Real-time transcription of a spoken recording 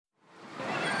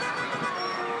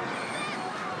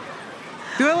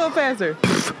Do it a little faster.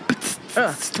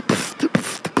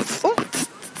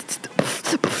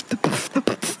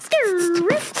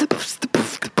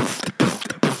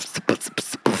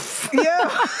 Yeah.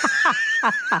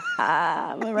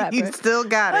 I'm a rapper. You still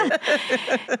got it.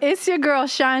 It's your girl,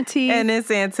 Shanti. And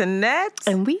it's Antoinette.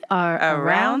 And we are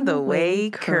Around the Way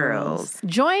Curls.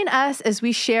 Join us as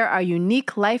we share our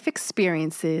unique life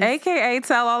experiences. AKA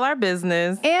tell all our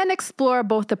business. And explore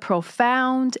both the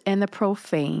profound and the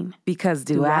profane. Because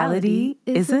duality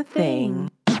is a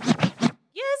thing.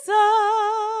 Yes, sir.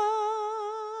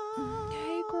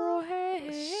 Hey, girl,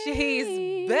 hey.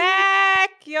 She's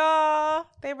back, y'all.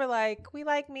 They were like, we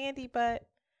like Mandy, but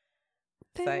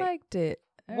They like, liked it.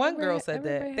 one girl said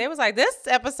that. They was like, this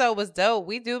episode was dope.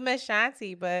 We do miss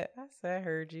Shanti, but I said,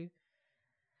 heard you.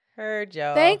 Heard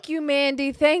y'all. Thank you,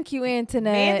 Mandy. Thank you,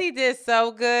 Antoinette. Mandy did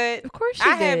so good. Of course she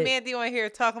I did. had Mandy on here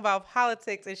talking about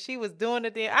politics, and she was doing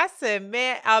it there. I said,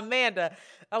 man, Amanda,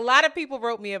 a lot of people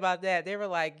wrote me about that. They were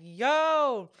like,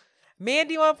 yo,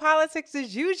 Mandy on politics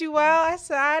as usual. I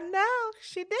said, I know.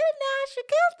 She did it now. She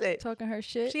killed it. Talking her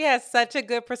shit. She has such a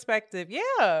good perspective.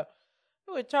 Yeah.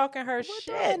 We were talking her Don't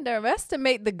shit.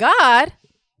 underestimate the God.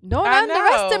 Don't I know.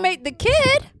 underestimate the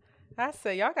kid. I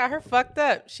said, y'all got her fucked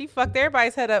up. She fucked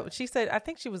everybody's head up. She said, I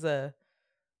think she was a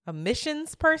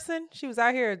missions person. She was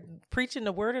out here preaching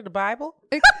the word of the Bible.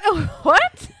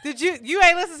 What? Did you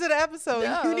ain't listen to the episode.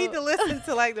 No. You need to listen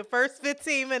to like the first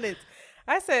 15 minutes.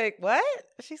 I said, what?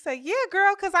 She said, yeah,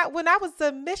 girl, because when I was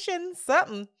a mission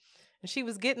something, and she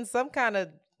was getting some kind of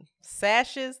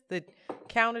sashes that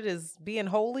counted as being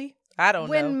holy. I don't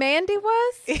know. When Mandy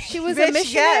was? She was Bitch, a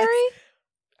missionary? yes.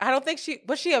 I don't think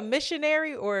was she a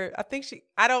missionary or I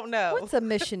don't know. What's a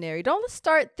missionary? Don't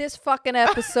start this fucking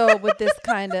episode with this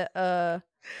kind of,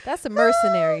 that's a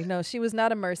mercenary. No, she was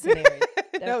not a mercenary.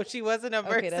 No, she wasn't a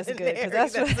mercenary. Okay, that's good.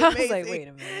 Because that's what I was like, wait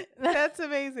a minute. That's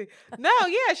amazing. No,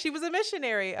 yeah, she was a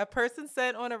missionary, a person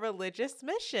sent on a religious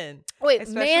mission. Wait,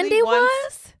 Especially Mandy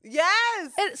was?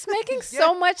 Yes. It's making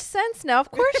so much sense now. Of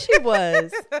course she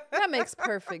was. That makes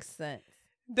perfect sense.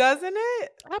 Doesn't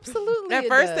it? Absolutely. At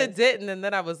first it didn't, and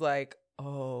then I was like,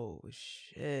 oh,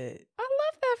 shit. I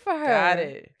love that for her. Got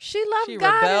it. She loved She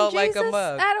God and rebelled Jesus like a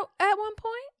mug. at one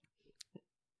point.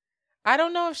 I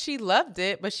don't know if she loved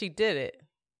it, but she did it.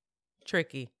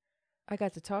 Tricky. I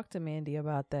got to talk to Mandy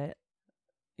about that.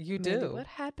 You Mandy, do. what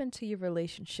happened to your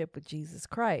relationship with Jesus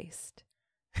Christ?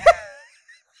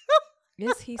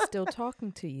 Is he still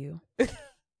talking to you?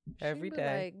 Every She'd be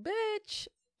day. like, bitch.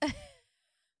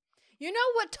 You know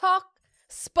what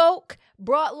spoke,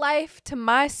 brought life to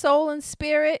my soul and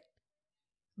spirit?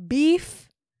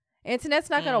 Beef. Internet's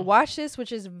not going to watch this,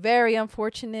 which is very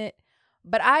unfortunate.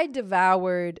 But I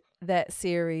devoured that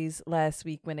series last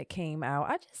week when it came out.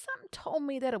 Something told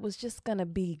me that it was just going to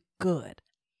be good.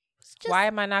 Why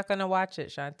am I not going to watch it,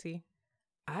 Shanti?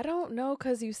 I don't know,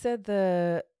 because you said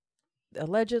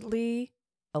allegedly,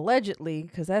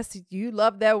 because you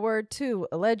love that word too.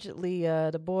 Allegedly,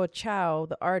 the boy Chow,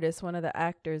 the artist, one of the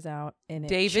actors out in it.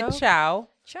 David Chow.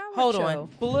 Hold Chow. on.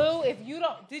 Blue, if you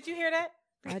don't, did you hear that?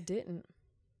 I didn't.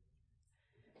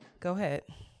 Go ahead.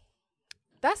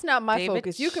 That's not my David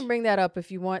focus. You can bring that up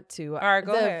if you want to. All right,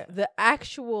 go ahead. The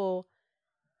actual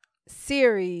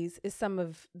series is some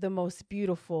of the most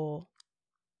beautiful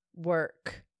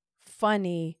work,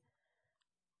 funny,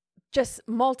 just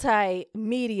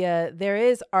multimedia. There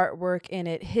is artwork in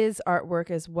it. His artwork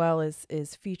as well is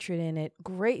featured in it.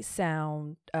 Great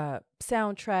soundtrack,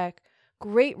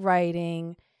 great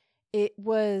writing. It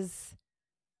was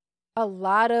a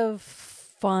lot of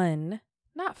fun.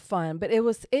 Not fun, but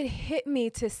it hit me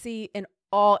to see an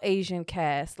all Asian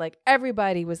cast. Like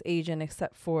everybody was Asian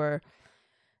except for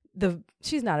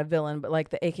she's not a villain, but like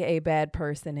the AKA bad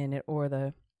person in it, or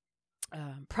the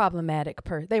problematic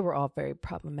person. They were all very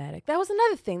problematic. That was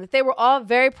another thing, that they were all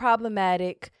very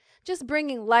problematic, just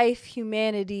bringing life,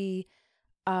 humanity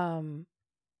to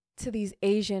these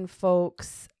Asian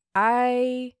folks.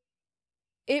 It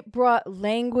brought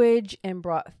language and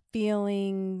brought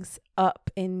feelings up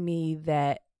in me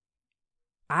that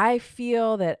I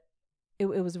feel that it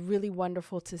was really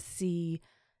wonderful to see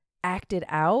acted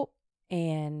out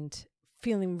and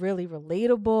feeling really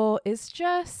relatable. It's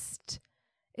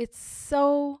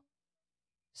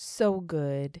so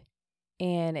good.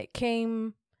 And it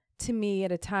came to me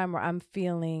at a time where I'm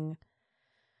feeling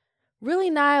really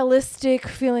nihilistic,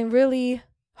 feeling really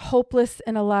hopeless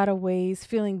in a lot of ways,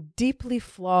 feeling deeply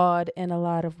flawed in a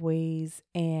lot of ways.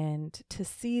 And to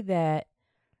see that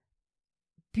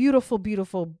beautiful,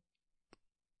 beautiful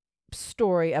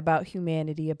story about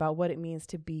humanity, about what it means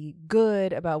to be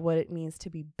good, about what it means to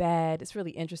be bad. It's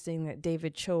really interesting that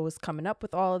David Cho is coming up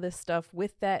with all of this stuff,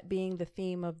 with that being the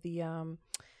theme of the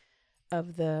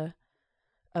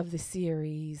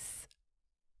series.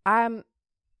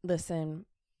 Listen,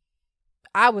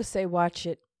 I would say watch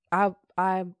it. I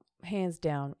hands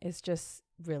down, it's just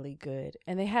really good.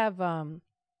 And they have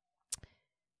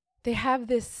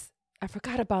this, I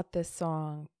forgot about this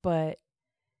song, but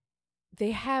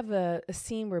they have a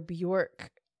scene where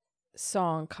Bjork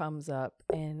song comes up,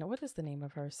 and what is the name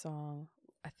of her song?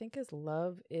 I think it's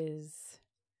Love is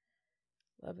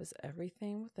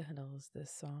Everything. What the hell is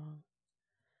this song?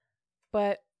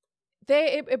 But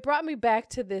it brought me back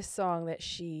to this song that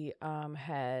she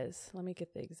has. Let me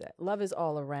get the exact. Love is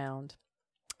All Around.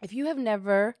 If you have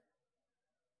never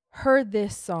heard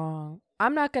this song,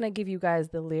 I'm not going to give you guys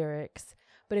the lyrics,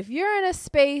 but if you're in a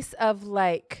space of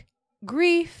like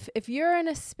grief, if you're in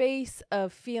a space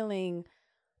of feeling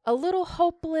a little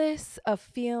hopeless, of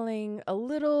feeling a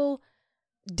little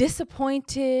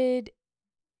disappointed,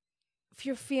 if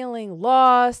you're feeling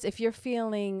lost, if you're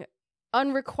feeling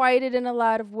unrequited in a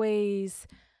lot of ways,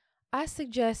 I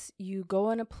suggest you go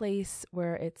in a place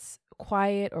where it's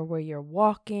quiet or where you're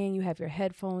walking, you have your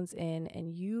headphones in,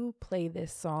 and you play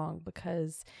this song,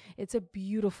 because it's a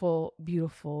beautiful,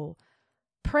 beautiful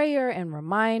prayer and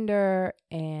reminder.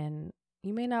 And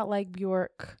you may not like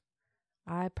Bjork.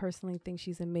 I personally think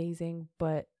she's amazing,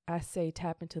 but I say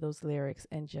tap into those lyrics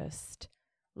and just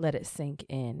let it sink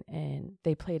in. And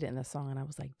they played it in the song, and I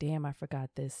was like, damn, I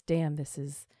forgot this. Damn, this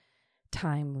is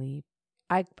timely.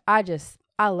 I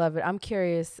love it. I'm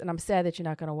curious, and I'm sad that you're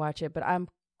not going to watch it, but I'm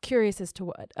curious as to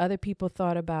what other people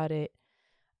thought about it.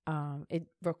 It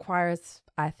requires,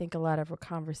 I think, a lot of a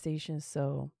conversation.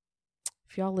 So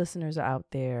if y'all listeners are out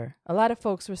there, a lot of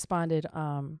folks responded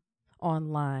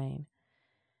online.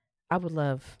 I would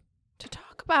love to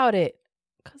talk about it,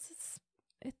 because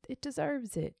it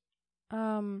deserves it.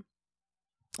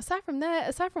 Aside from that,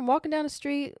 aside from walking down the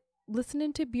street,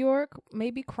 listening to Bjork,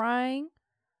 maybe crying,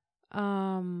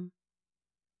 I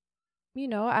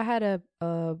had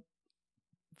a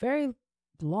very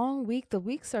long week. The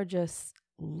weeks are just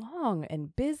long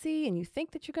and busy, and you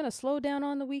think that you're going to slow down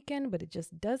on the weekend, but it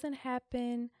just doesn't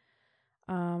happen.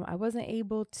 I wasn't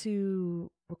able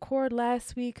to record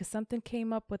last week because something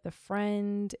came up with a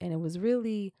friend, and it was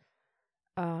really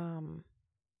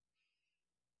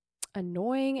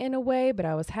annoying in a way, but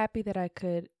I was happy that I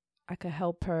could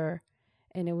help her.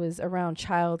 And it was around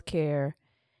childcare,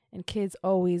 and kids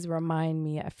always remind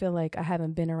me. I feel like I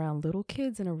haven't been around little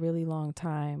kids in a really long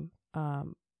time,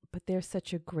 but they're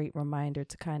such a great reminder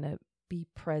to kind of be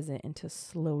present and to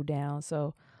slow down.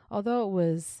 So although it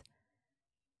was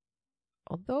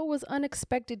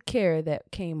unexpected care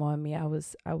that came on me, I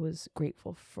was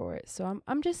grateful for it. So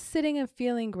I'm just sitting and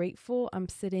feeling grateful. I'm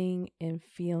sitting and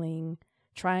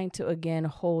trying to again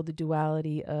hold the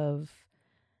duality of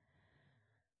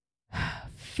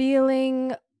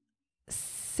feeling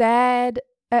sad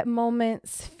at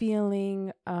moments,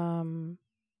 feeling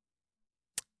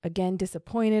again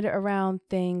disappointed around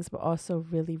things, but also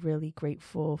really, really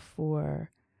grateful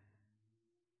for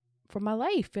my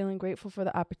life, feeling grateful for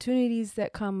the opportunities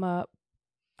that come up,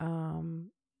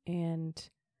 and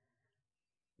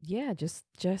yeah,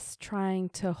 just trying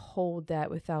to hold that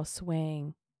without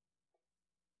swaying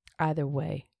either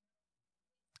way.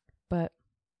 But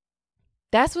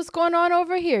that's what's going on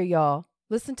over here, y'all.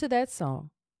 Listen to that song.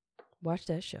 Watch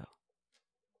that show.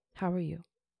 How are you?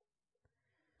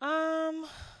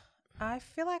 I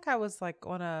feel like I was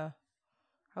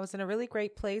in a really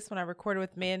great place when I recorded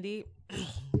with Mandy.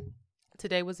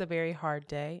 Today was a very hard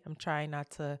day. I'm trying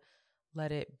not to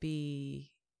let it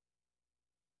be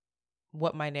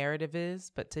what my narrative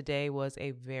is, but today was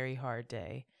a very hard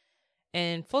day.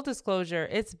 And full disclosure,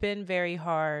 it's been very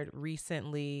hard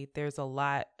recently. There's a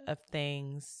lot of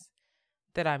things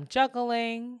that I'm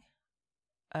juggling.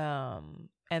 And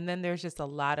then there's just a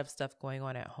lot of stuff going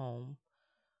on at home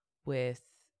with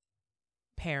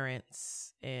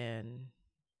parents and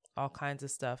all kinds of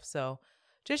stuff. So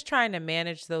just trying to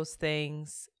manage those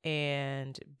things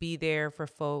and be there for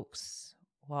folks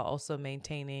while also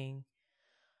maintaining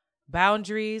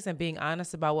boundaries and being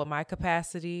honest about what my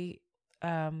capacity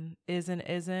is and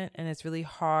isn't. And it's really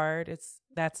hard.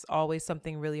 That's always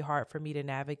something really hard for me to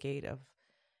navigate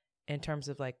in terms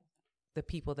of like the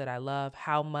people that I love.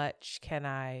 How much can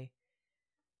I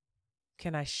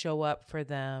show up for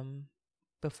them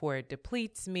before it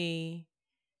depletes me?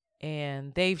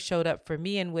 And they've showed up for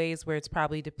me in ways where it's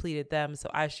probably depleted them,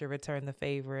 so I should return the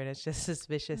favor. And it's just this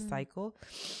vicious cycle.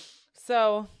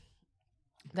 So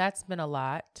that's been a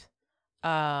lot.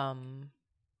 And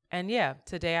yeah,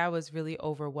 today I was really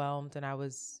overwhelmed, and I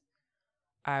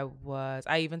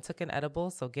even took an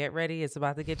edible. So get ready. It's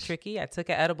about to get tricky. I took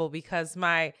an edible because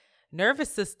my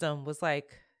nervous system was like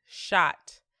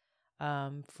shot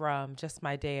from just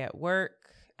my day at work.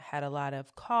 I had a lot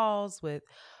of calls with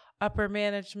upper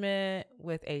management,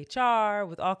 with HR,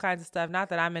 with all kinds of stuff. Not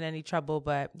that I'm in any trouble,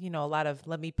 but a lot of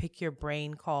let me pick your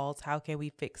brain calls. How can we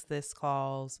fix this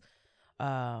calls?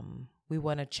 We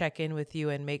want to check in with you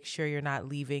and make sure you're not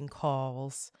leaving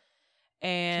calls.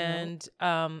 And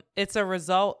it's a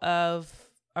result of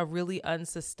a really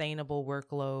unsustainable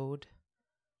workload.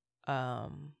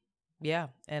 Yeah,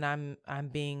 and I'm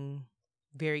being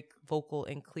very vocal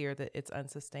and clear that it's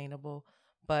unsustainable,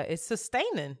 but it's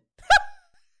sustaining.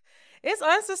 It's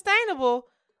unsustainable,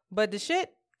 but the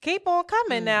shit keep on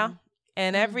coming now.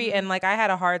 And and like I have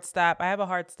a hard stop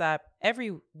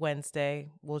every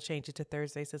Wednesday. We'll change it to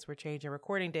Thursday since we're changing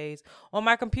recording days on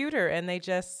my computer, and they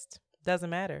just doesn't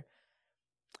matter.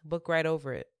 Book right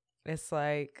over it. It's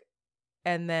like,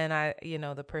 and then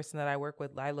the person that I work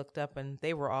with, I looked up and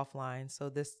they were offline. So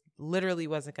this literally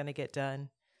wasn't going to get done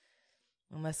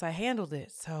unless I handled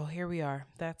it. So here we are.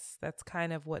 That's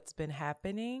kind of what's been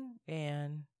happening.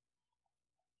 And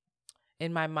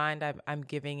in my mind, I'm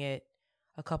giving it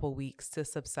a couple weeks to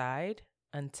subside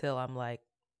until I'm like,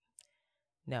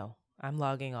 no, I'm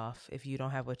logging off. If you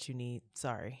don't have what you need,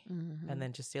 sorry. And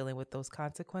then just dealing with those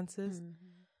consequences,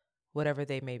 whatever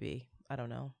they may be. I don't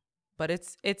know. But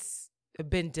it's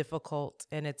been difficult,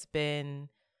 and it's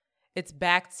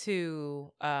back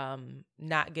to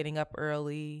not getting up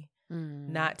early,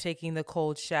 not taking the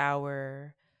cold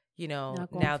shower.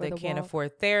 Now they can't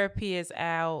afford therapy is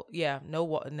out. Yeah,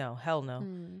 no, hell no.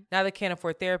 Now they can't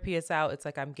afford therapy is out. It's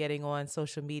like I'm getting on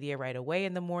social media right away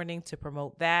in the morning to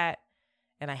promote that.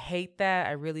 And I hate that.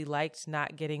 I really liked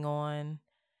not getting on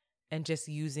and just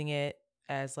using it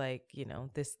as like,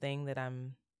 this thing that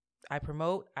I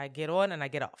promote. I get on and I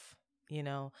get off,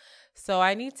 So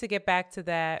I need to get back to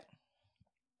that.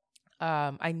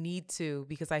 I need to,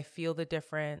 because I feel the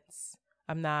difference.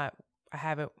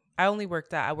 I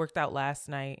worked out last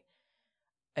night,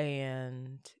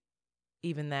 and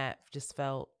even that just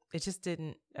felt,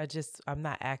 I'm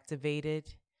not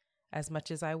activated as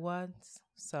much as I was.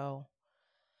 So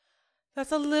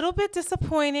that's a little bit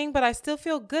disappointing, but I still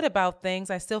feel good about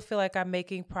things. I still feel like I'm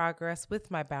making progress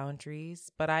with my boundaries,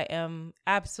 but I am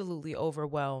absolutely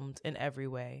overwhelmed in every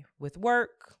way, with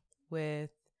work,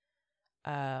 with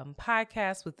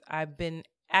podcasts, I've been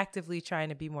actively trying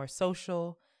to be more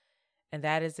social, and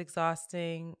that is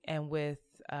exhausting. And with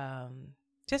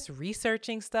just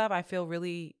researching stuff,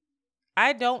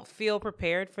 I don't feel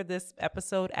prepared for this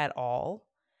episode at all.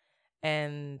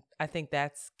 And I think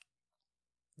that's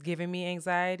giving me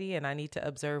anxiety, and I need to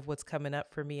observe what's coming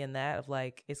up for me in that of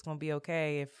like, it's going to be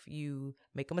okay if you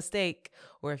make a mistake,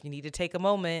 or if you need to take a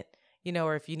moment,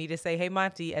 or if you need to say, hey,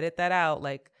 Monty, edit that out.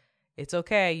 Like, it's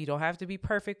okay. You don't have to be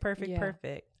perfect.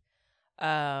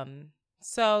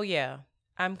 So yeah,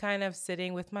 I'm kind of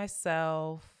sitting with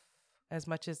myself as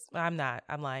much as I'm not.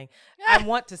 I'm lying. I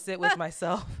want to sit with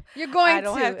myself. You're going I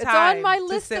don't to. have It's time on my to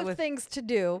list sit of with- things to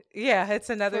do. Yeah, it's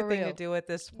another For thing to real. do at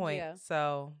this point. Yeah.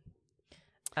 So,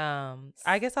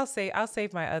 I guess I'll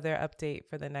save my other update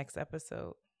for the next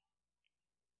episode.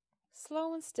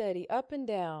 Slow and steady, up and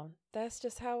down. That's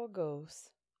just how it goes.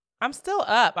 I'm still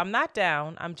up. I'm not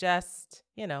down. I'm just,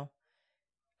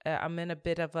 I'm in a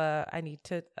bit of a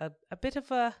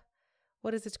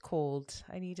what is it called?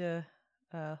 I need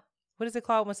what is it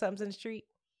called when something's in the street?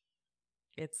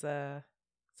 It's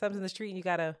something's in the street and you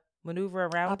got to maneuver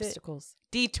around Obstacles.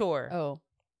 it. Detour. Oh.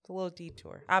 It's a little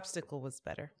detour. Obstacle was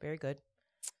better. Very good.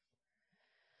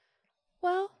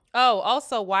 Well. Oh,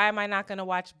 also, why am I not going to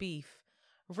watch Beef?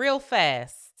 Real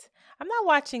fast. I'm not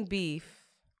watching Beef.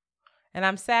 And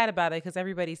I'm sad about it because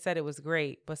everybody said it was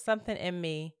great. But something in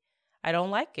me, I don't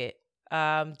like it.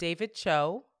 David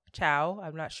Chow,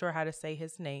 I'm not sure how to say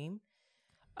his name.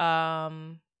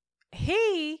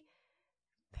 He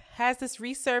has this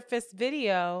resurfaced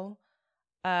video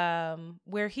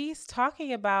where he's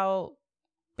talking about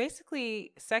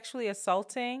basically sexually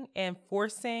assaulting and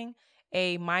forcing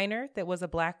a minor that was a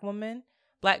black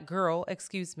girl,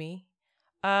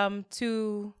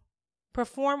 to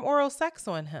perform oral sex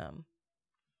on him.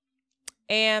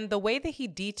 And the way that he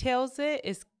details it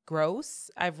is gross.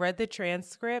 I've read the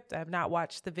transcript. I've not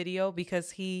watched the video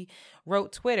because he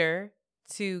wrote Twitter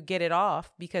to get it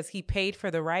off because he paid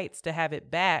for the rights to have it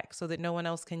back so that no one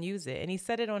else can use it. And he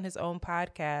said it on his own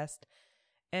podcast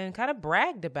and kind of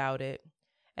bragged about it.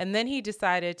 And then he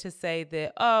decided to say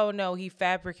that, oh, no, he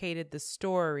fabricated the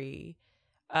story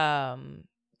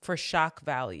for shock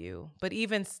value. But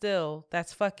even still,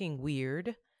 that's fucking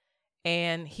weird.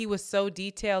 And he was so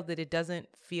detailed that it doesn't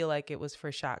feel like it was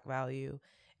for shock value.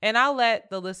 And I'll let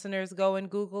the listeners go and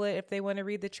Google it if they want to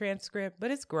read the transcript,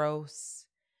 but it's gross.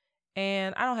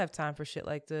 And I don't have time for shit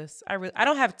like this. I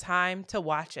don't have time to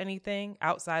watch anything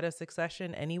outside of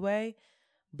Succession anyway.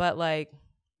 But like,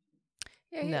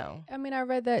 no. I mean, I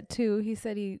read that too. He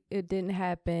said it didn't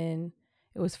happen.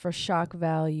 It was for shock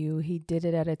value. He did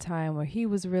it at a time where it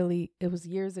was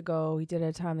years ago. He did it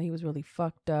at a time that he was really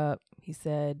fucked up, he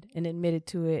said, and admitted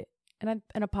to it and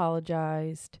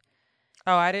apologized.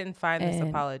 Oh, I didn't find this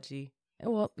apology.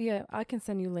 Well, yeah, I can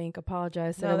send you a link.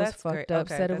 Apologized, said No, it was that's fucked great. up,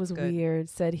 Okay, said it that's was good. weird,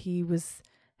 said he was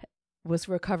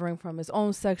recovering from his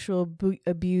own sexual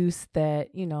abuse,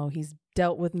 that, you know, he's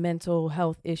dealt with mental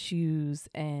health issues,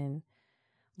 and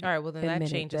all right, well then that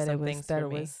changes some things for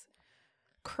me. It was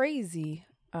crazy.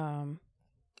 I'm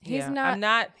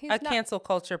not a cancel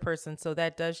culture person, so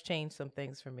that does change some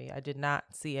things for me. I did not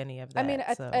see any of that. I mean,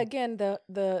 again,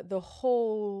 the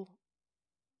whole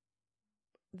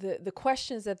the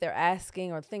questions that they're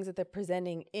asking or things that they're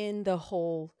presenting in the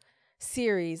whole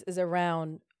series is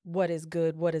around what is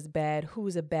good, what is bad,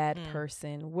 who's a bad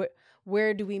person,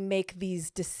 where do we make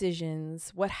these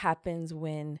decisions, what happens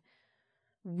when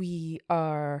we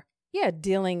are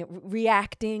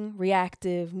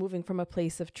reactive, moving from a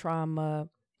place of trauma.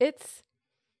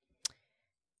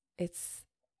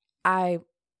 I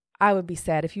would be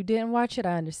sad if you didn't watch it.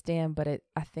 I understand, but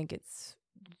I think it's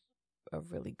a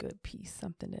really good piece,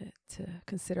 something to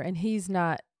consider. And he's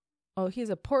an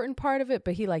important part of it,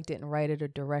 but he like didn't write it or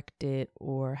direct it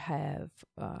or have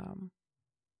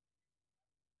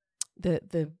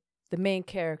the main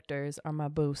characters are my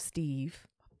boo Steve,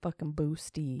 fucking boo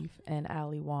Steve, and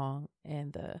Ali Wong,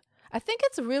 and I think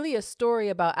it's really a story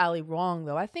about Ali Wong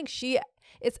though. I think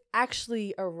it's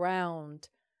actually around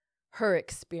her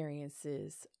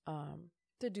experiences.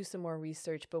 To do some more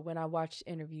research, but when I watched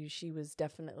interviews, she was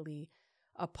definitely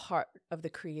a part of the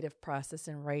creative process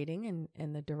in writing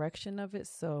and the direction of it.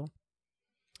 So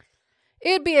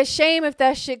it'd be a shame if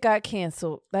that shit got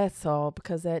canceled. That's all,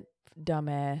 because that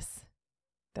dumbass.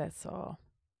 That's all.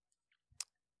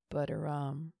 But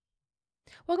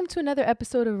welcome to another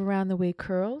episode of Around the Way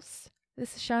Curls.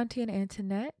 This is Shanti and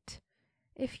Antoinette.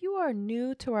 If you are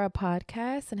new to our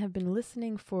podcast and have been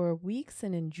listening for weeks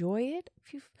and enjoy it,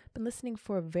 if you've been listening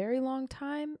for a very long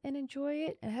time and enjoy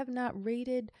it and have not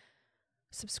rated,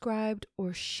 subscribed,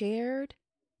 or shared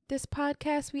this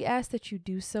podcast, we ask that you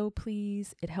do so,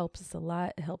 please. It helps us a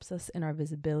lot. It helps us in our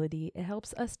visibility. It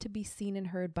helps us to be seen and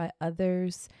heard by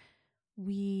others.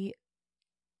 We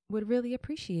would really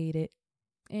appreciate it.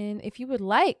 And if you would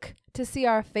like to see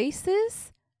our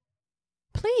faces,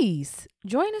 please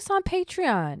join us on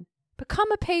Patreon.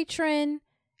 Become a patron.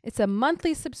 It's a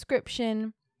monthly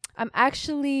subscription. I'm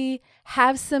actually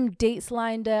have some dates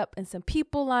lined up and some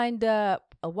people lined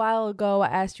up. A while ago, I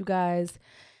asked you guys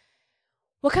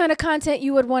what kind of content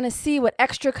you would want to see, what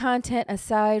extra content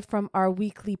aside from our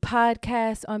weekly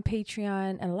podcast on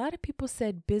Patreon. And a lot of people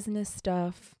said business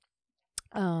stuff.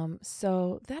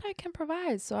 So that I can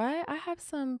provide. So I have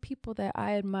some people that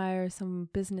I admire, some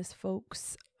business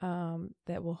folks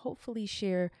that will hopefully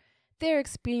share their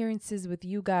experiences with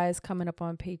you guys coming up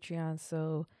on Patreon.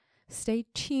 So stay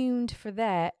tuned for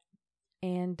that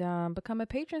and become a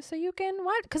patron so you can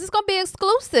watch, because it's going to be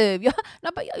exclusive. No,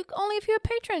 but only if you're a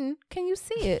patron can you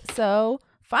see it. So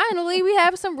finally, we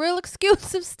have some real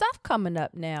exclusive stuff coming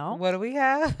up now. What do we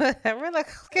have? Real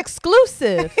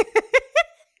exclusive.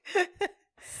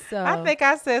 So I think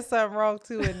I said something wrong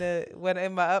too in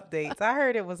my updates. I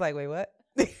heard it was like, wait, what?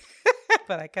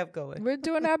 But I kept going. We're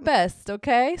doing our best,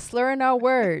 okay? Slurring our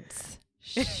words.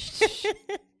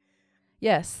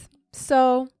 Yes.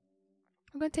 So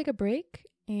I'm going to take a break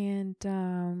and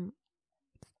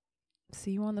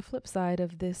see you on the flip side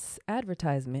of this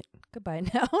advertisement. Goodbye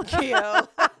now.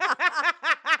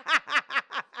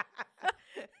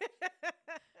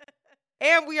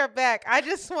 And we are back. I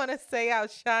just want to say how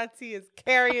Shanti is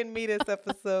carrying me this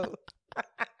episode.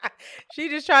 She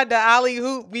just tried to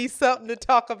alley-hoop me something to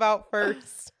talk about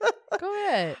first. Go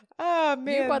ahead. Oh,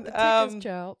 man. You bought the tickets,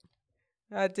 child.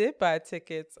 I did buy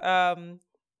tickets. And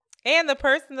the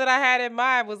person that I had in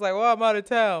mind was like, well, I'm out of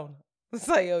town. It's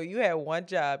like, yo, you had one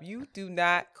job. You do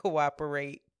not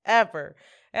cooperate ever.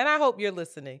 And I hope you're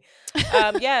listening.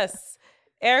 Yes,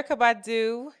 Erykah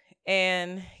Badu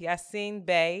and Yasin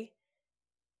Bey,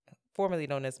 formerly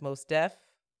known as Mos Def,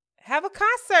 have a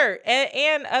concert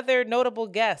and other notable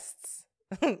guests,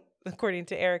 according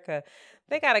to Erykah.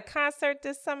 They got a concert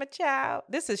this summer, child.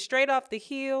 This is straight off the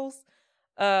heels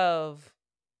of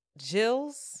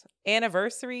Jill's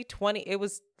anniversary, it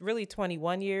was really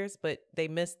 21 years, but they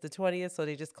missed the 20th, so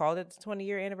they just called it the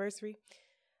 20-year anniversary.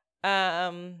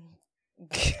 I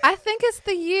think it's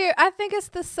the year. I think it's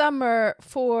the summer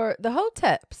for the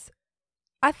Hoteps.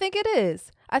 I think it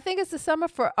is. I think it's the summer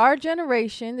for our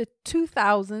generation, the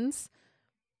 2000s.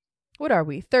 What are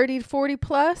we? 30, 40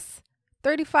 plus?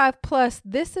 35 plus.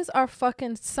 This is our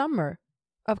fucking summer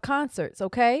of concerts,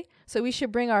 okay? So we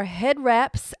should bring our head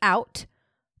wraps out,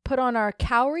 put on our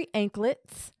cowrie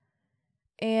anklets,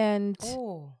 and...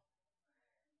 Oh,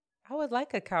 I would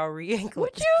like a cowrie anklet.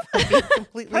 Would you? To be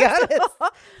completely honest.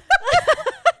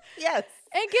 Yes.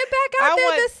 And get back out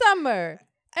there this summer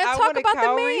and I talk want a about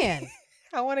cowrie. the man.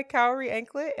 I want a cowrie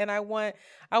anklet, and I want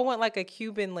like a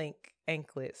Cuban link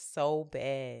anklet so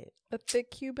bad. A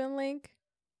thick Cuban link.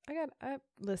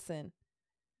 Listen.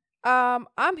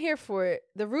 I'm here for it.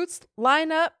 The Roots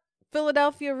lineup,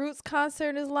 Philadelphia Roots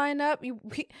concert is lined up.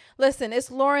 Listen, it's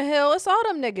Lauryn Hill. It's all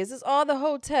them niggas. It's all the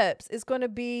Hoteps. It's going to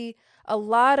be a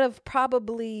lot of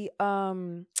probably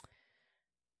lots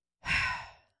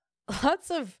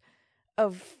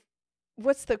of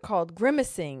what's the called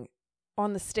grimacing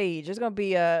on the stage. There's going to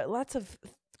be lots of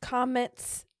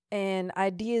comments and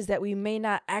ideas that we may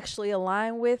not actually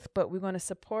align with, but we're going to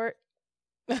support.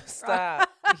 Stop.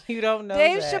 You don't know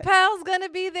Dave that. Chappelle's going to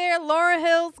be there. Lauryn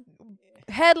Hill's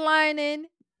headlining.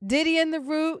 Diddy and the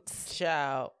Roots.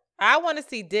 Child. I want to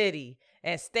see Diddy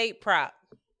and State Prop.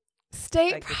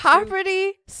 State Like the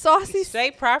Property. Saucy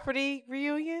State Property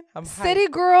reunion? I'm City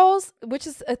hyped. Girls, which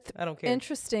is I don't care.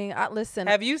 interesting. Listen,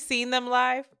 Have you seen them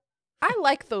live? I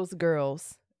like those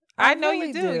girls. I know really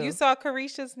you do. You saw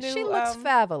Carisha's new. She looks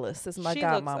fabulous, as my she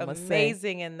godmama looks said.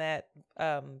 amazing in that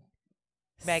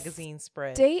magazine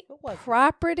spread. State What was it?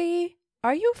 Property.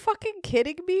 Are you fucking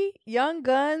kidding me? Young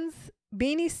Guns,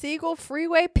 Beanie Siegel,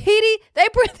 Freeway, Petey. They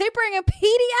bringing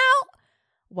Petey out.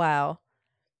 Wow,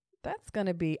 that's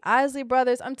gonna be Isley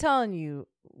Brothers. I'm telling you,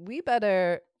 we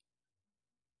better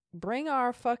bring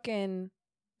our fucking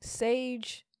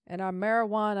sage and our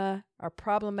marijuana, our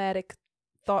problematic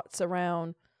thoughts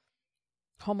around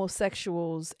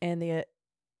homosexuals and the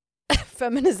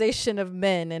feminization of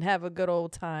men, and have a good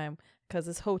old time, because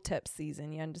it's Hotep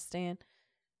season. You understand?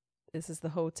 This is the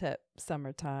Hotep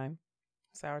summertime.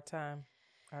 It's our time.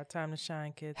 Our time to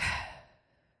shine, kids.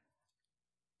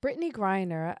 Brittany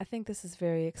Griner, I think this is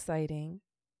very exciting.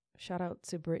 Shout out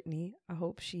to Brittany. I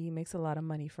hope she makes a lot of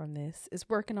money from this. Is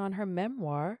working on her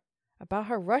memoir about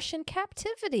her Russian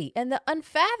captivity and the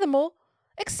unfathomable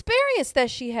experience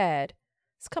that she had.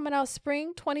 It's coming out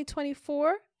spring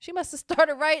 2024. She must have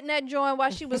started writing that joint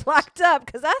while she was locked up,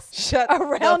 because that's Shut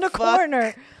around the fuck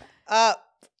corner. Up,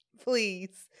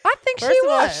 please. I think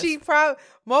First she of all, was.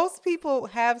 most people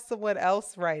have someone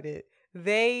else write it.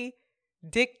 They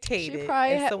dictate it,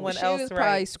 and someone else was probably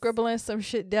writes. scribbling some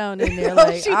shit down in there No,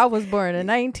 like, I was born in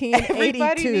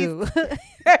 1982.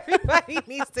 Everybody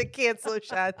needs to cancel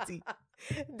Shanti.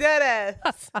 Dead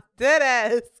ass.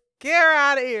 Get her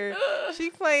out of here.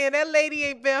 She playing. That lady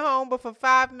ain't been home but for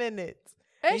 5 minutes.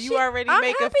 And you already I'm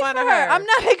making happy fun for of her. I'm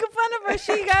not making fun of her.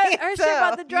 She got her shit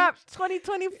about to tell. drop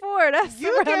 2024. That's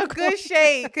You around give the good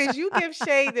shade, because you give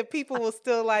shade that people will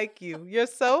still like you. You're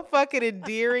so fucking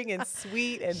endearing and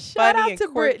sweet and Shout funny out and to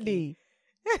quirky.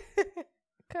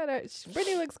 Brittany.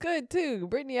 Brittany looks good too.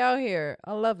 Brittany out here.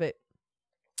 I love it.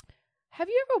 Have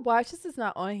you ever watched, this is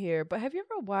not on here, but have you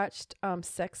ever watched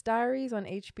Sex Diaries on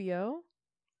HBO?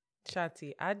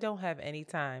 Shanti, I don't have any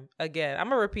time. Again, I'm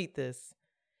gonna repeat this.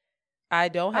 I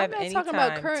don't have any talking about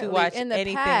time currently. to watch In the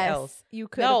anything past, else. You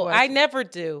could. No, I never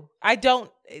do. I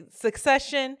don't.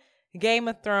 Succession, Game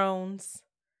of Thrones.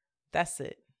 That's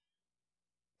it.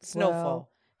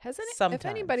 Snowfall. If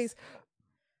anybody's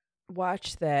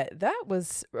watched that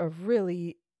was a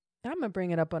really, I'm gonna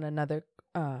bring it up on another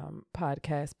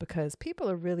podcast, because people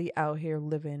are really out here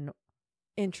living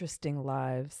interesting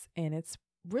lives, and it's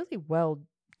really well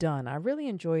done. I really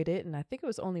enjoyed it, and I think it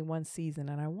was only one season,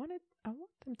 and I want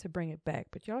them to bring it back,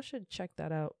 but y'all should check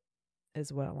that out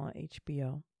as well on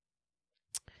HBO.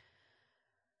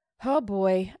 Oh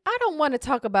boy, I don't want to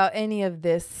talk about any of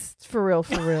this for real.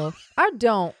 I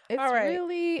don't. It's All right.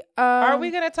 really. Are we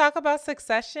going to talk about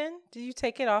Succession? Do you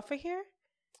take it off of here?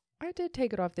 I did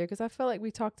take it off there because I felt like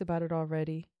we talked about it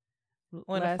already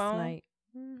On the last phone? night.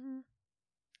 Mm-hmm.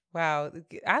 Wow,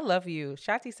 I love you.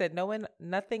 Shati said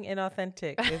nothing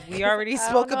inauthentic. If we already I don't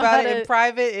spoke know about how it in to-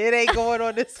 private, it ain't going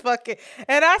on this fucking.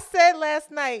 And I said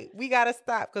last night, we got to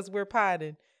stop because we're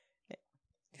potting.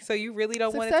 So you really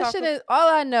don't want to talk Succession is all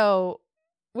I know.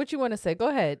 What you want to say? Go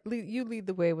ahead. You lead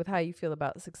the way with how you feel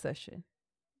about Succession.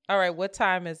 All right, what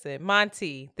time is it?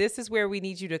 Monty, this is where we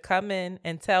need you to come in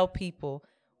and tell people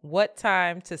what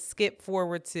time to skip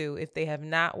forward to if they have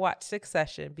not watched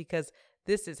Succession, because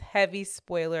this is heavy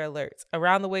spoiler alerts.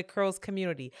 Around the Way Curls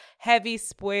community, heavy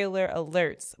spoiler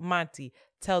alerts. Monty,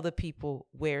 tell the people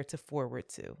where to forward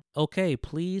to. Okay,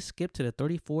 please skip to the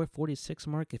 34:46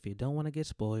 mark if you don't want to get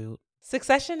spoiled.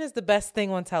 Succession is the best thing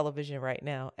on television right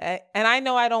now. And I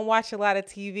know I don't watch a lot of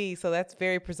TV, so that's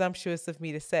very presumptuous of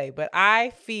me to say, but I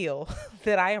feel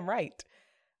that I am right.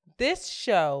 This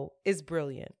show is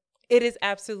brilliant. It is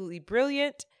absolutely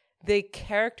brilliant. The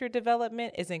character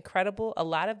development is incredible. A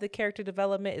lot of the character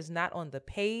development is not on the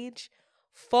page.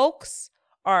 Folks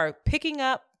are picking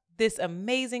up this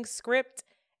amazing script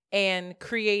and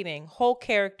creating whole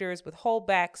characters with whole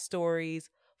backstories,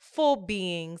 full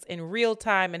beings in real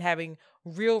time, and having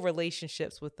real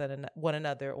relationships with one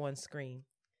another on screen.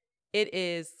 It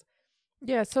is,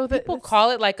 So people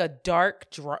call it like a dark,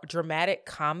 dramatic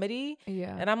comedy.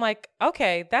 Yeah. And I'm like,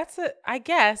 okay, that's I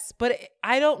guess, but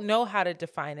I don't know how to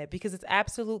define it, because it's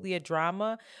absolutely a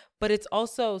drama, but it's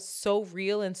also so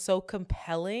real and so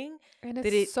compelling. And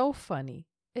it's so funny.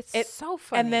 It's so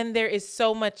funny. And then there is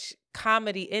so much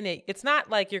comedy in it. It's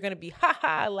not like you're going to be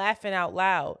laughing out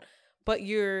loud, but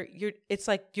it's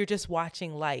like you're just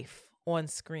watching life on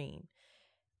screen.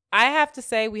 I have to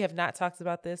say, we have not talked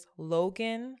about this.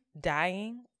 Logan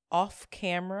dying off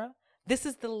camera. This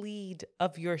is the lead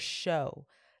of your show.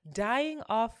 Dying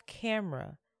off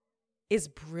camera is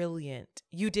brilliant.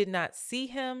 You did not see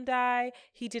him die.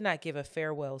 He did not give a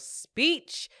farewell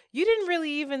speech. You didn't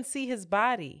really even see his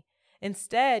body.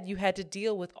 Instead, you had to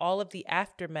deal with all of the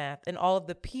aftermath and all of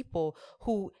the people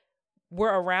who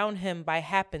were around him by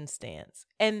happenstance.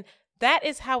 And that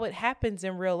is how it happens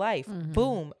in real life. Mm-hmm.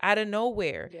 Boom, out of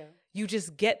nowhere. Yeah. You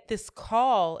just get this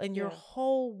call and your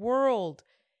whole world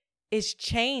is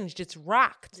changed. It's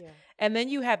rocked. Yeah. And then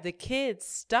you have the kids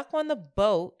stuck on the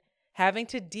boat having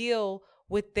to deal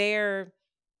with their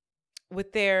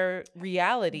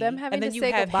reality. Them having and then to you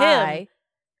say have goodbye, him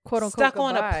quote unquote, stuck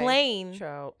on a plane,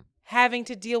 having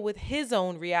to deal with his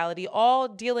own reality, all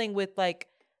dealing with like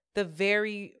the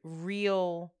very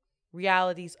real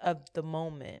realities of the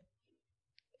moment.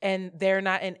 And they're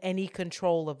not in any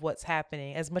control of what's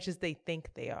happening as much as they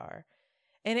think they are.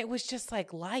 And it was just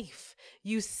like life.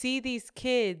 You see these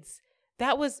kids,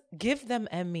 give them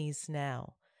Emmys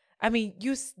now. I mean,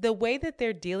 the way that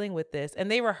they're dealing with this, and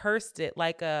they rehearsed it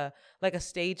like a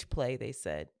stage play, they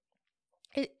said.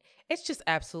 It's just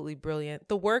absolutely brilliant.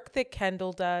 The work that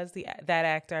Kendall does, that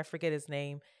actor, I forget his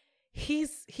name,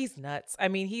 he's nuts. I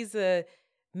mean, he's a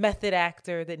method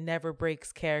actor that never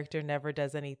breaks character, never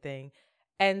does anything.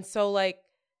 And so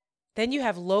then you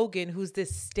have Logan, who's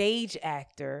this stage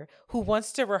actor who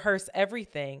wants to rehearse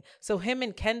everything. So him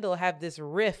and Kendall have this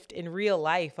rift in real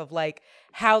life of like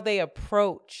how they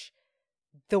approach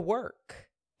the work.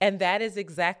 And that is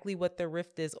exactly what the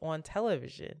rift is on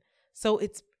television. So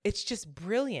it's just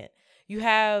brilliant. You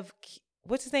have,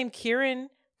 what's his name? Kieran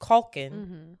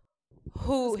Culkin,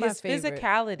 who his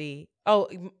physicality. Oh,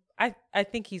 I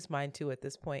think he's mine too at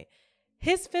this point.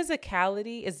 His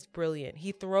physicality is brilliant.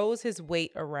 He throws his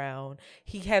weight around.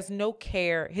 He has no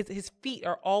care. His feet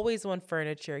are always on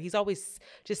furniture. He's always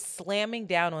just slamming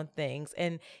down on things.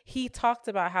 And he talked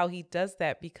about how he does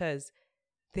that because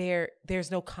there's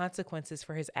no consequences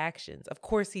for his actions. Of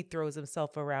course he throws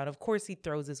himself around. Of course he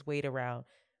throws his weight around.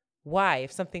 Why?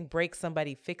 If something breaks,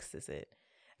 somebody fixes it.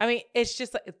 I mean, it's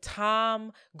just like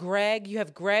Tom, Greg. You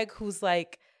have Greg, who's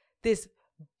like this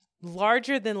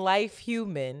larger than life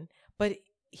human, but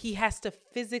he has to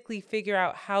physically figure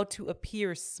out how to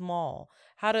appear small,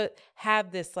 how to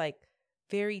have this like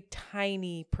very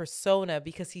tiny persona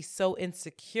because he's so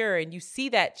insecure. And you see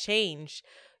that change,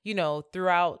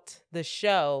 throughout the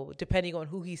show, depending on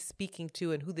who he's speaking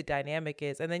to and who the dynamic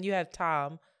is. And then you have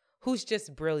Tom, who's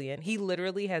just brilliant. He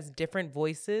literally has different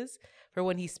voices for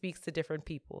when he speaks to different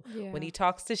people. Yeah. When he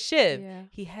talks to Shiv,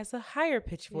 he has a higher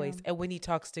pitch voice. And when he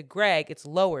talks to Greg, it's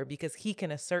lower because he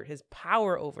can assert his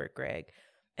power over Greg.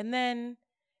 And then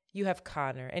you have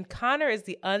Connor. And Connor is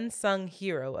the unsung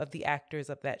hero of the actors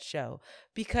of that show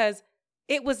because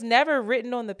it was never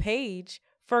written on the page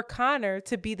for Connor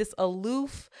to be this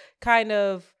aloof kind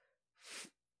of,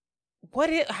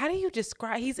 how do you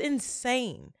describe? He's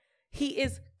insane. He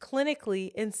is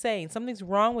clinically insane. Something's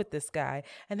wrong with this guy,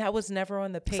 and that was never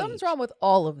on the page. Something's wrong with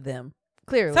all of them.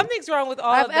 Clearly, something's wrong with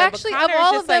all of them. Actually, of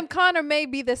all of them, Connor may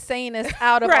be the sanest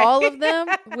out of all of them,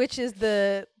 which is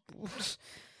the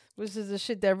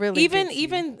shit that really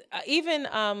even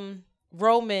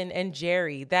Roman and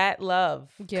Jerry, that love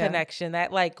connection,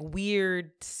 that like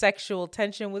weird sexual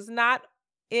tension was not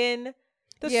in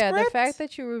The the script, fact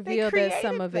that you revealed that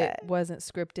some created of that. it wasn't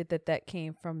scripted, that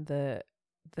came from the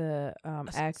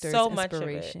actor's so much of it.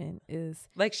 inspiration is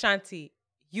Like Shanti,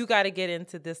 you got to get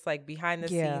into this like behind the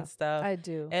scenes stuff I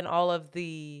do. and all of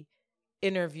the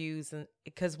interviews, and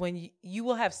because when you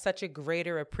will have such a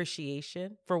greater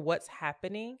appreciation for what's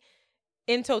happening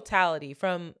in totality,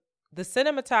 from the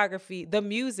cinematography, the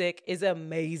music is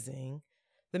amazing.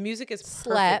 The music is perfect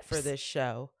Slaps. for this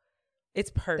show. It's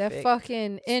perfect. That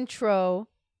fucking intro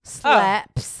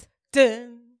slaps.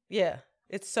 Dun. Yeah,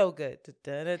 it's so good.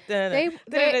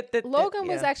 Logan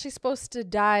was actually supposed to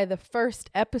die the first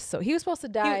episode. He was supposed to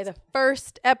die the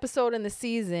first episode in the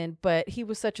season, but he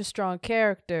was such a strong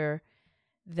character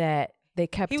that they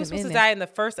kept him in. He was supposed to there. die in the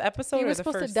first episode. He was or the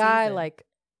supposed first to die season? like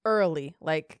early.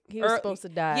 Like he was supposed to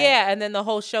die. Yeah, and then the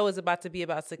whole show is about to be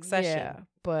about succession. Yeah,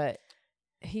 but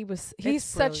he's It's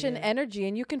such an brilliant. energy,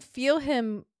 and you can feel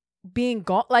him being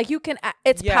gone. Like you can,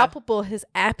 it's palpable. His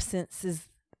absence is.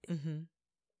 Mm-hmm.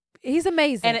 He's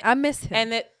amazing. I miss him.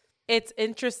 And it's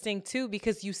interesting too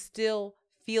because you still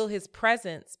feel his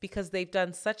presence because they've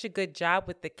done such a good job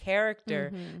with the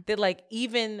character that like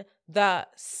even the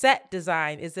set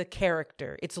design is a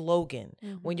character. It's Logan.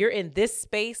 When you're in this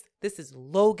space, this is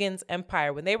Logan's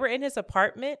empire. When they were in his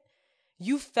apartment,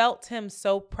 you felt him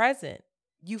so present.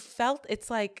 You felt it's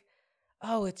like,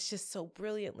 oh, it's just so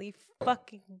brilliantly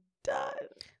fucking done.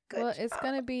 Good well, it's job.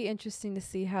 going to be interesting to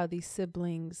see how these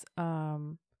siblings,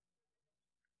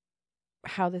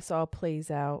 how this all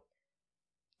plays out.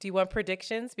 Do you want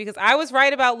predictions? Because I was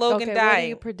right about Logan okay, dying. What do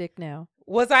you predict now?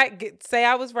 Was I say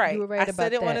I was right? You were right I about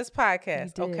said it on that. this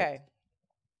podcast. You did. Okay.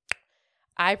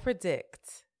 I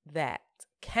predict that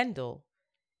Kendall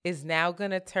is now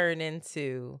going to turn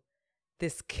into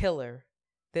this killer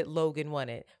that Logan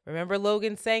wanted. Remember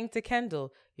Logan saying to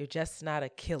Kendall, "You're just not a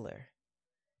killer."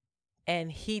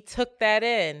 And he took that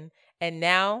in, and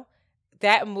now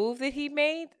that move that he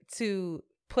made to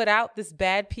put out this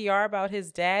bad PR about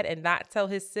his dad and not tell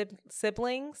his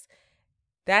siblings,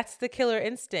 that's the killer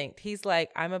instinct. He's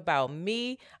like, I'm about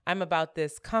me. I'm about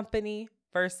this company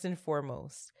first and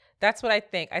foremost. That's what I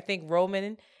think. I think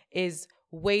Roman is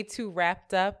way too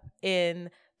wrapped up in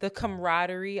the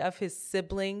camaraderie of his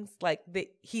siblings. Like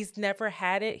he's never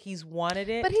had it. He's wanted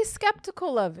it. But he's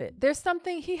skeptical of it. There's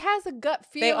something, he has a gut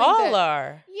feeling. They all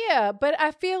are. Yeah, but I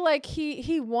feel like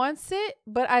he wants it,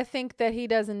 but I think that he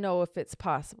doesn't know if it's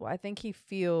possible. I think he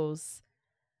feels,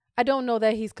 I don't know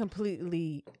that he's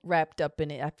completely wrapped up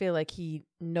in it. I feel like he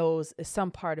knows,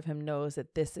 some part of him knows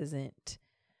that this isn't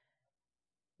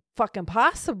fucking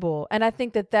possible. And I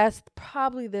think that that's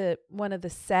probably one of the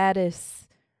saddest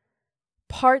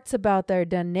parts about their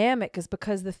dynamic, is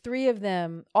because the three of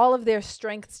them, all of their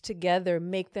strengths together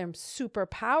make them super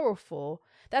powerful.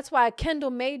 That's why Kendall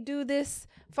may do this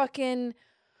fucking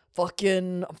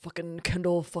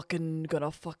Kendall fucking gonna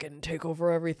fucking take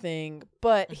over everything,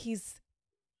 but he's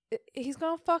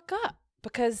gonna fuck up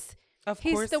because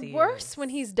he's the worst when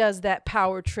he does that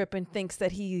power trip and thinks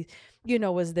that he,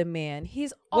 is the man.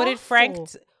 He's awful.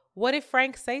 What did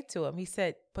Frank say to him? He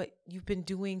said, "But you've been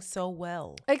doing so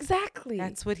well." Exactly.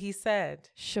 That's what he said.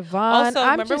 Siobhan. Also,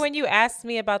 remember when you asked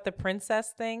me about the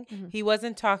princess thing? He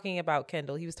wasn't talking about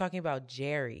Kendall. He was talking about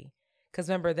Jerry. Because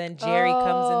remember, then Jerry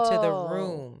comes into the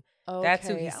room. Okay. That's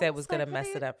who he said was going to mess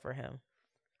it up for him.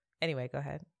 Anyway, go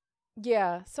ahead.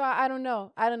 Yeah. So I don't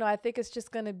know. I think it's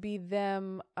just going to be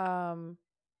them. I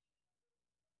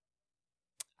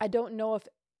don't know if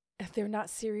they're not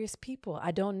serious people.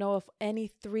 I don't know if any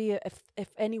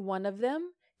one of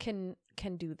them can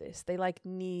do this. They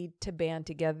need to band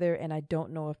together, and I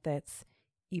don't know if that's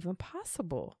even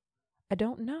possible. I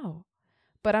don't know.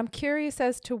 But I'm curious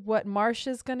as to what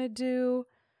Marsha's going to do.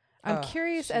 I'm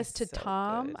curious as to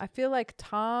Tom. Good. I feel like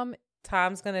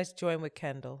Tom's going to join with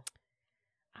Kendall.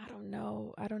 I don't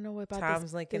know about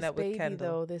Tom's linking up with baby,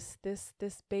 Kendall. though.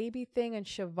 This baby thing, and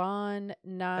Siobhan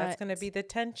not. That's going to be the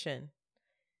tension.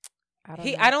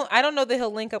 I don't know that he'll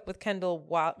link up with Kendall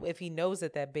if he knows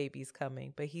that baby's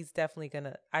coming, but he's definitely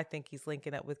gonna. I think he's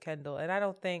linking up with Kendall, and I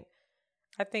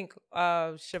think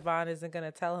Siobhan isn't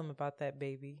gonna tell him about that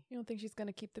baby. You don't think she's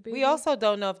gonna keep the baby? We also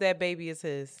don't know if that baby is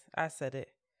his. I said it.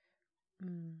 Who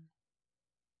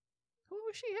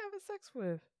was she having sex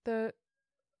with?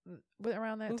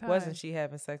 Around that time, Who wasn't she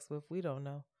having sex with? We don't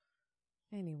know.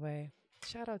 Anyway,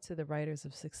 shout out to the writers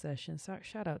of Succession.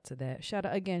 Shout out to that. Shout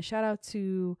out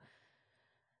to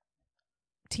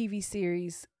TV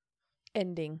series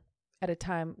ending at a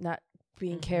time not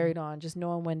being carried on, just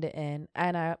knowing when to end.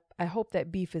 And I hope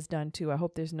that beef is done too. I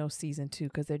hope there's no season 2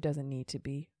 because there doesn't need to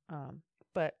be.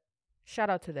 But shout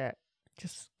out to that.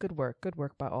 Just good work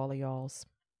by all of y'alls.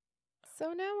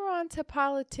 So now we're on to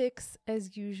politics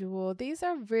as usual. These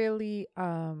are really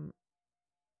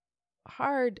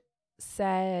hard,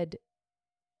 sad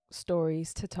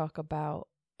stories to talk about,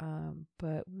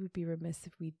 but we would be remiss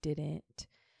if we didn't.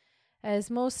 As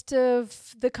most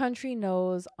of the country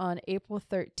knows, on April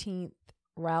 13th,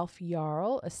 Ralph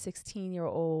Yarl, a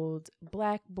 16-year-old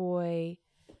black boy,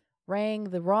 rang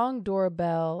the wrong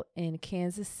doorbell in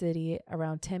Kansas City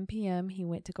around 10 p.m. He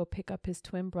went to go pick up his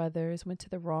twin brothers, went to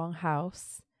the wrong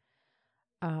house,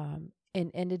 and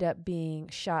ended up being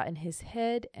shot in his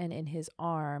head and in his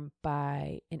arm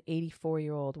by an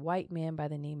 84-year-old white man by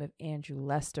the name of Andrew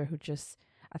Lester, who just,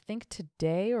 I think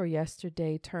today or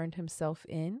yesterday, turned himself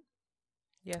in.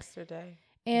 Yesterday.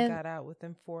 And got out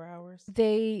within 4 hours.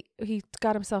 he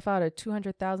got himself out a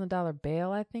 $200,000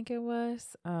 bail, I think it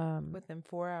was. Within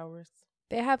 4 hours.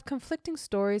 They have conflicting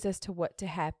stories as to what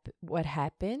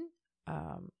happened.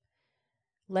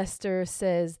 Lester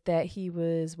says that he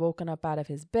was woken up out of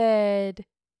his bed,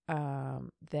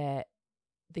 that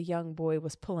the young boy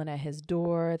was pulling at his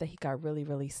door, that he got really,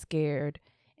 really scared,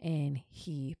 and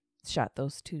he shot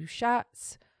those 2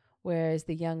 shots. Whereas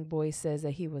the young boy says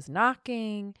that he was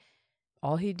knocking,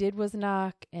 all he did was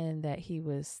knock, and that he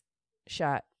was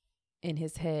shot in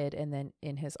his head and then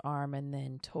in his arm, and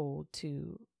then told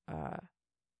to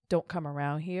don't come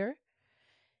around here.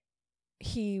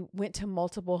 He went to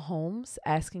multiple homes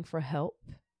asking for help,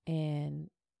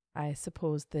 and I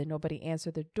suppose that nobody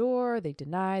answered the door. They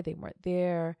denied, they weren't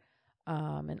there,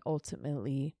 and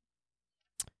ultimately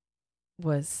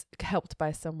was helped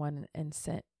by someone and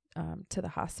sent to the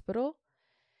hospital.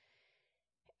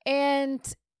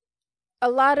 And a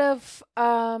lot of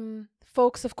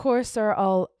folks, of course, are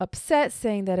all upset,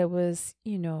 saying that it was,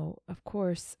 of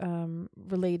course,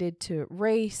 related to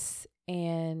race,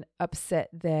 and upset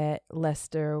that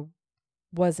Lester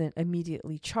wasn't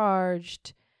immediately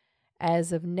charged.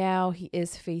 As of now, he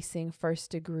is facing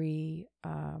first-degree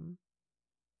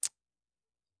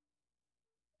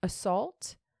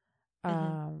assault,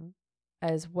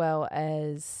 as well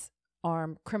as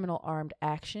criminal armed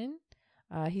action.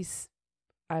 He's,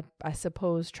 I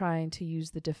suppose, trying to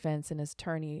use the defense, and his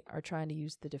attorney are trying to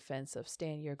use the defense of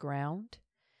stand your ground.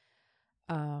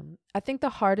 I think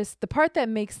the part that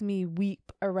makes me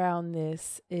weep around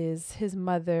this is his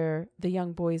mother, the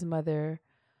young boy's mother,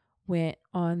 went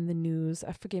on the news.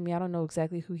 Forgive me, I don't know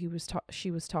exactly who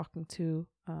she was talking to,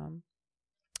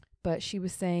 but she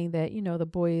was saying that, the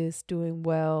boy is doing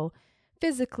well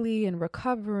physically and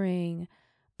recovering,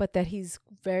 but that he's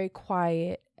very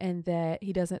quiet and that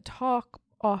he doesn't talk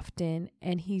often,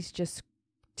 and he's just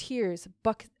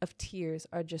buckets of tears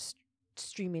are just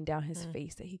streaming down his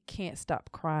face, that he can't stop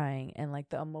crying, and like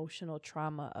the emotional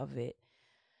trauma of it.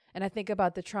 And I think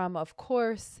about the trauma, of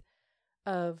course,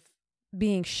 of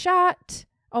being shot,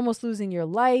 almost losing your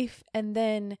life, and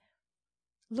then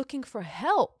looking for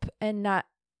help and not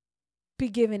be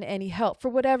given any help for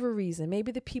whatever reason.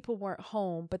 Maybe the people weren't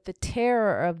home, but the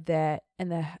terror of that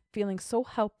and the feeling so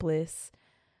helpless,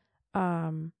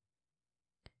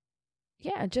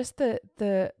 just the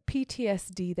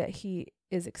PTSD that he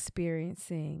is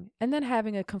experiencing, and then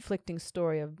having a conflicting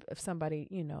story of somebody,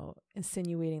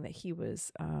 insinuating that he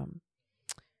was a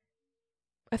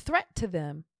threat to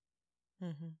them.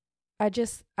 I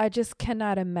just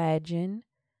cannot imagine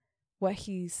what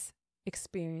he's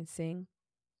experiencing.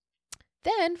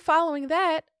 Then following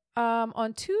that,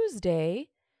 on Tuesday,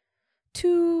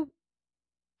 2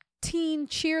 teen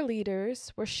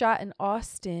cheerleaders were shot in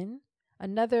Austin.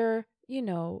 Another,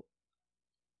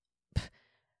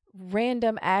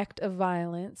 random act of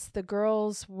violence. The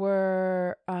girls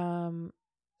were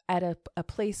at a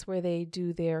place where they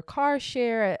do their car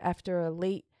share after a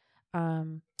late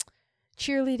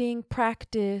cheerleading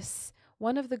practice.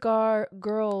 One of the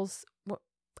girls,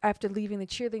 after leaving the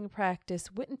cheerleading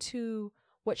practice, went into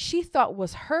what she thought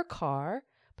was her car,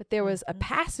 but there was a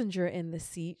passenger in the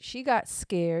seat. She got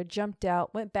scared, jumped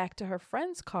out, went back to her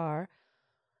friend's car.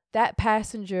 That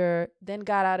passenger then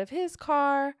got out of his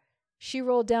car. She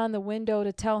rolled down the window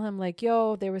to tell him, like,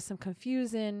 yo, there was some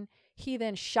confusion. He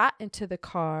then shot into the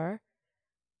car,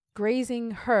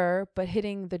 grazing her, but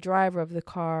hitting the driver of the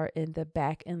car in the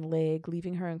back and leg,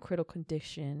 leaving her in critical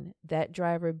condition. That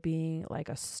driver being like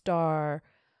a star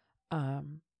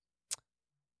cheerleader,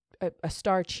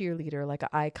 like an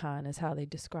icon is how they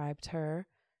described her.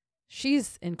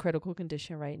 She's in critical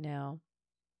condition right now.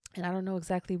 And I don't know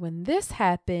exactly when this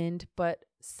happened, but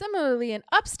similarly in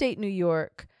upstate New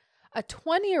York, a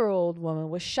 20-year-old woman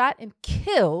was shot and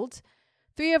killed.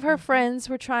 3 of her friends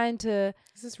were trying to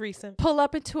This is recent. pull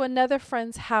up into another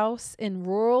friend's house in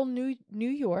rural New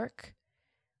York.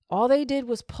 All they did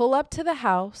was pull up to the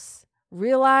house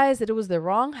realized that it was the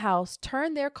wrong house,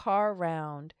 turned their car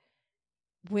around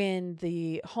when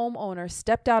the homeowner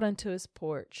stepped out onto his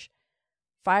porch,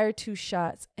 fired 2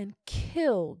 shots, and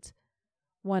killed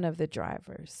one of the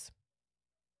drivers.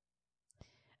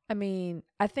 I mean,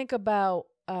 I think about,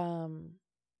 I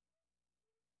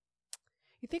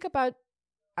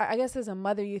guess as a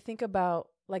mother, you think about,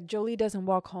 like, Jolie doesn't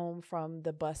walk home from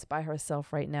the bus by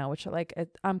herself right now, which, like,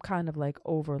 I'm kind of like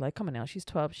over, like, come on now, she's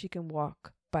 12, she can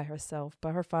walk by herself,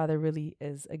 but her father really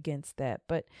is against that.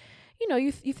 But, you know,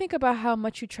 you think about how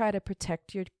much you try to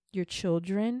protect your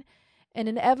children, and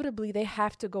inevitably they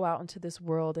have to go out into this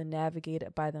world and navigate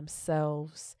it by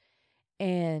themselves.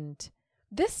 And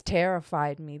this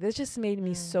terrified me. This just made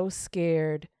me so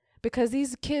scared, because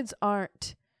these kids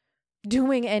aren't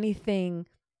doing anything.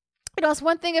 You know, it's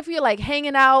one thing if you're like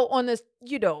hanging out on this,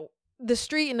 you know, the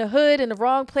street in the hood in the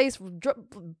wrong place,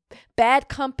 bad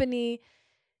company.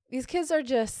 These kids are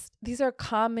just, these are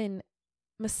common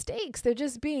mistakes. They're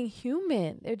just being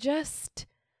human. They're just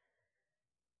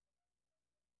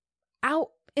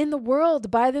out in the world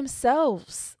by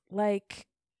themselves, like,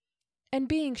 and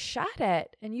being shot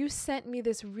at. And you sent me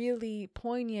this really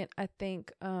poignant, I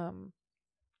think,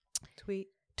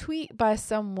 tweet by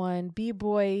someone,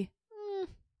 B-Boy,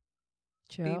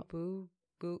 JBOUIE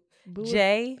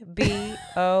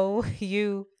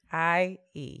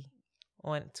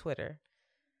on Twitter.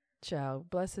 Child,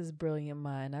 bless his brilliant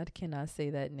mind. I cannot say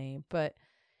that name, but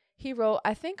he wrote,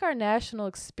 I think our national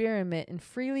experiment in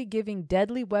freely giving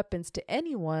deadly weapons to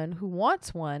anyone who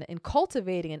wants one and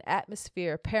cultivating an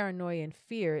atmosphere of paranoia and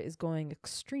fear is going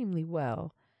extremely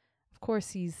well. Of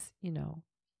course, he's, you know,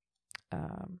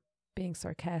 being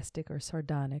sarcastic or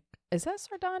sardonic. Is that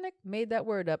sardonic? Made that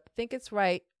word up. Think it's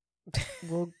right.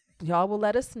 Y'all will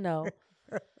let us know.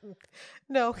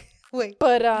 No, wait.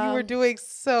 But you were doing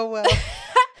so well.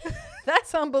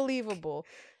 That's unbelievable.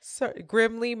 So,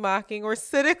 grimly mocking or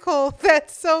cynical.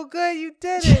 That's so good. You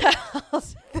did it.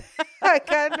 I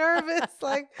got nervous.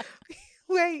 Like,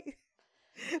 wait.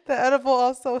 The edible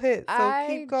also hit. So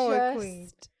keep going, Queen.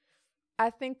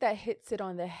 I think that hits it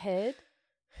on the head.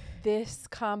 This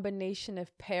combination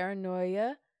of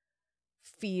paranoia,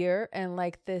 fear, and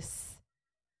like this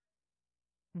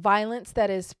violence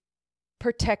that is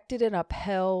protected and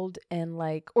upheld, and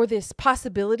like, or this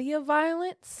possibility of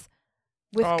violence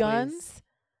with guns.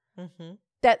 Mm-hmm.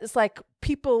 That is like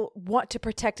people want to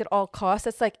protect at all costs.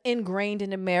 That's like ingrained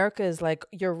in America, is like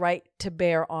your right to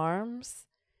bear arms,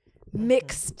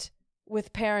 mixed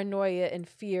with paranoia and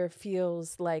fear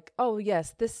feels like, oh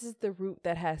yes, this is the root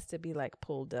that has to be like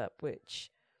pulled up, which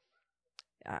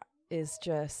is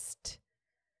just,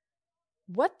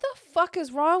 what the fuck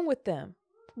is wrong with them?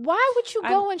 Why would you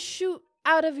go and shoot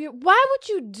out of your, why would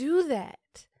you do that?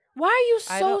 Why are you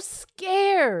so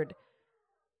scared?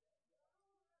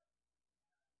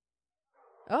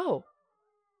 Oh.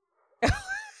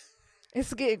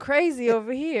 It's getting crazy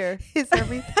over here. Is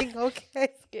everything okay?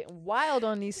 It's getting wild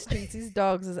on these streets. These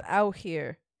dogs is out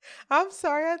here. I'm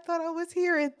sorry. I thought I was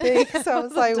hearing things. I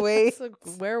was like, wait. It's a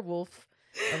werewolf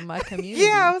of my community.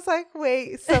 Yeah, I was like,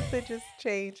 wait, something just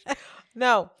changed.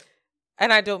 No.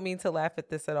 And I don't mean to laugh at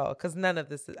this at all, because none of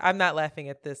this I'm not laughing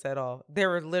at this at all. There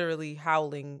were literally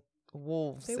howling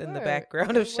wolves in the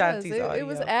background of Shanti's audio. It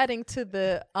was adding to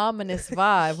the ominous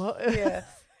vibe. Yeah.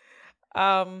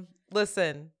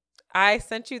 Listen, I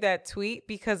sent you that tweet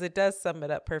because it does sum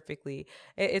it up perfectly.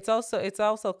 It's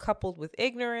also coupled with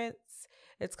ignorance.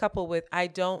 It's coupled with, I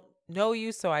don't know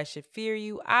you, so I should fear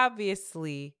you.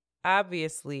 Obviously,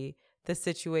 the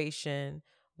situation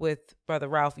with Brother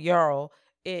Ralph Yarl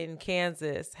in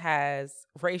Kansas has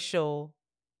racial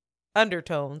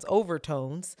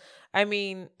overtones. I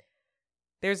mean,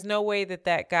 there's no way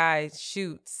that guy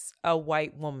shoots a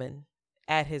white woman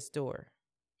at his door.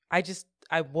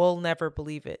 I will never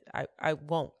believe it. I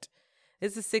won't.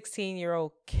 It's a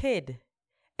 16-year-old kid.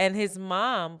 And his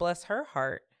mom, bless her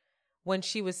heart, when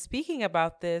she was speaking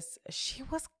about this, she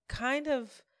was kind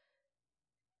of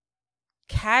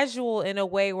casual in a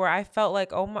way where I felt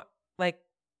like, oh my, like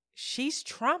she's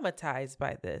traumatized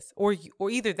by this, or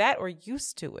either that or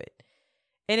used to it.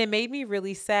 And it made me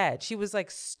really sad. She was like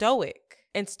stoic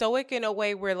in a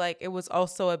way where like it was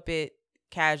also a bit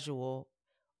casual.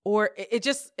 Or it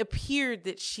just appeared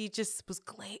that she just was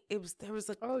there was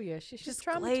like, oh yeah, she's just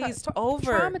glazed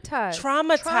over,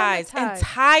 traumatized and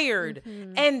tired,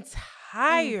 and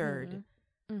tired.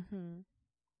 And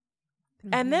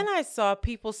then I saw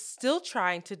people still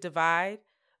trying to divide.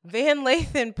 Van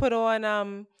Lathan put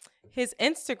on his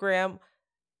Instagram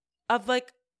of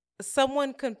like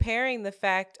someone comparing the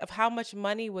fact of how much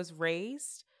money was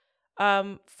raised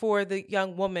for the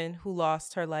young woman who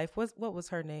lost her life. What was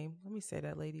her name? Let me say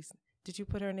that, ladies. Did you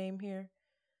put her name here?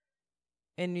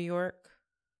 In New York?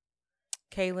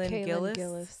 Kaylin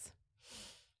Gillis.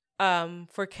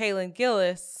 For Kaylin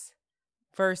Gillis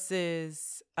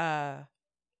versus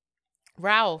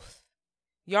Ralph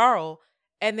Yarl.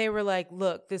 And they were like,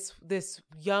 look, this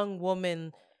young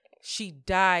woman, she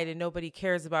died and nobody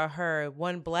cares about her.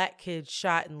 One black kid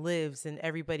shot and lives, and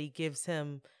everybody gives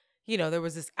him, there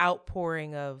was this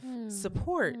outpouring of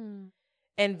support.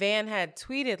 And Van had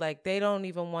tweeted, like, they don't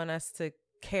even want us to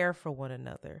care for one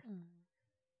another.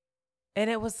 And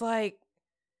it was like,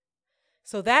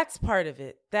 so that's part of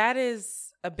it. That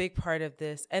is a big part of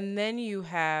this. And then you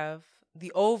have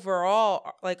the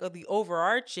overall, like the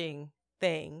overarching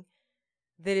thing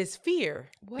that is fear.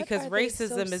 Because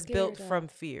racism is built from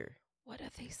fear. What are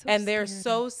they so And they're scared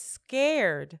so of?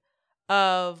 scared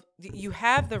of, you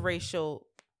have the racial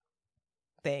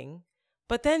thing,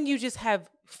 but then you just have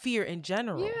fear in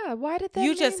general. Yeah, why did that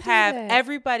You man just do have that?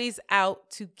 everybody's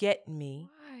out to get me.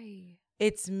 Why?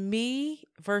 It's me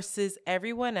versus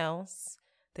everyone else.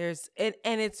 And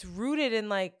it's rooted in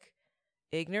like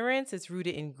ignorance. It's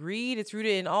rooted in greed. It's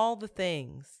rooted in all the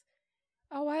things.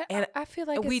 Oh, And I feel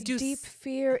like we it's do deep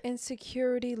fear,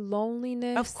 insecurity,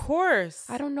 loneliness. Of course.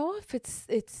 I don't know if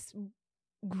it's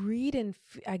greed and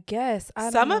I guess I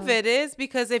don't Some know. of it is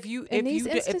because if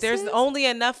there's only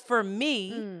enough for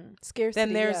me, scarcity.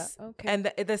 then there's okay.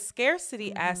 and the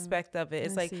scarcity aspect of it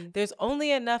is I like see. there's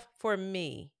only enough for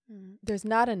me. There's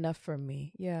not enough for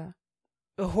me. Yeah.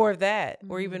 Or that,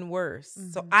 or even worse.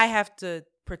 So I have to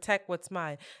protect what's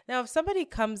mine. Now, if somebody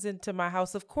comes into my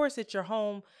house, of course it's your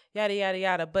home, yada, yada,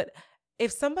 yada. But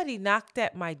if somebody knocked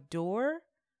at my door,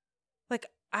 like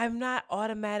I'm not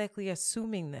automatically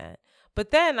assuming that.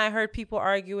 But then I heard people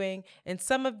arguing in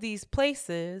some of these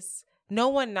places, no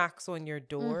one knocks on your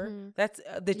door. That's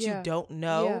you don't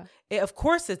know. Of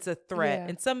course it's a threat. Yeah.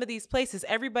 In some of these places,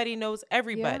 everybody knows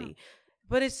everybody. Yeah.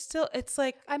 But it's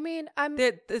like, I mean,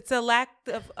 it's a lack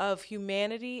of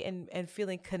humanity and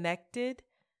feeling connected.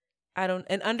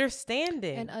 And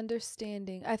understanding. And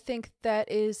understanding. I think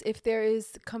that is, if there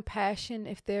is compassion,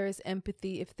 if there is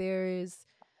empathy, if there is,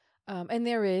 and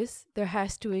there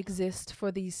has to exist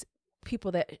for these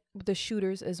people, the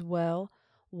shooters as well.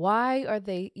 Why are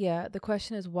they, the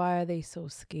question is, why are they so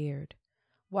scared?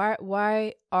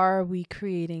 Why are we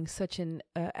creating such an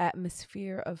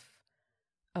atmosphere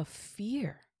of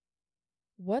fear?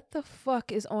 What the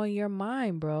fuck is on your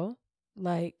mind, bro?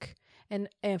 Like, and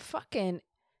fucking,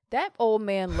 that old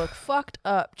man looked fucked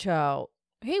up, child.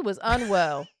 He was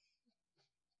unwell.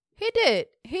 He did.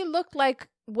 He looked like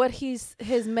what his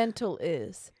mental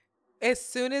is. As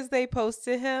soon as they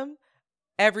posted him,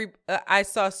 I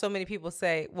saw so many people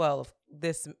say, well,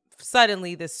 this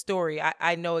story,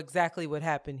 I know exactly what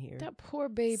happened here. That poor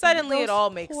baby. Suddenly Those it all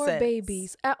makes poor sense.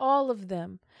 Babies, all of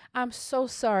them. I'm so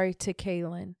sorry to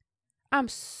Kaylin. I'm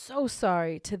so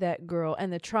sorry to that girl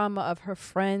and the trauma of her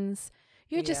friends.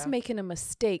 You're just making a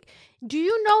mistake. Do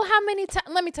you know how many times?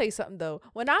 Let me tell you something though.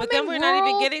 When I'm But then we're not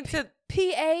even getting to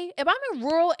PA. If I'm in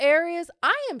rural areas,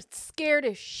 I am scared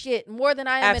as shit more than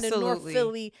I am in North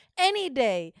Philly any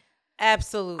day.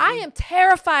 Absolutely. I am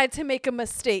terrified to make a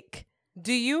mistake.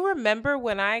 Do you remember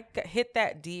when I hit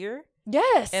that deer?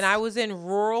 Yes. And I was in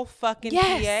rural fucking PA,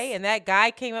 and that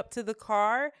guy came up to the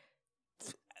car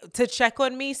to check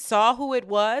on me, saw who it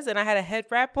was, and I had a head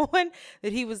wrap on,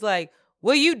 that he was like,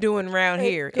 what are you doing around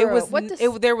here? Girl,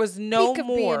 there was no speak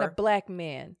more. Of being a black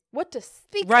man. What to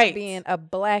speak of being a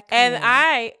black and man?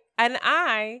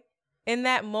 I, in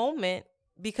that moment,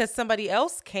 because somebody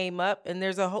else came up and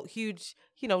there's a whole huge,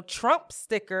 Trump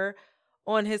sticker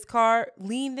on his car,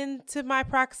 leaned into my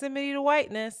proximity to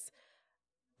whiteness.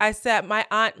 I said, my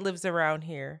aunt lives around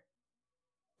here.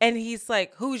 And he's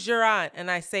like, who's your aunt? And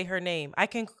I say her name. I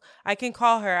can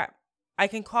call her. I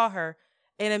can call her.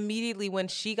 And immediately when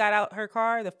she got out her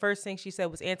car, the first thing she said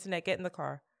was, Antoinette, get in the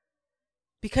car.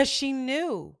 Because she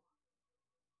knew.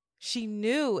 She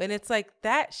knew. And it's like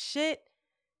that shit,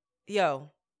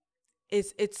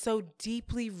 it's so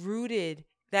deeply rooted,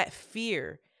 that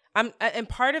fear. And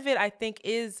part of it, I think,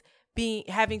 is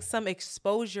having some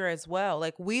exposure as well.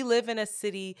 Like, we live in a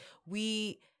city,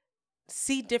 we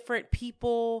see different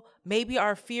people. Maybe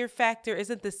our fear factor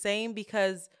isn't the same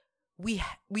because we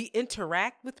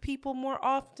interact with people more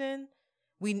often.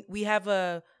 We have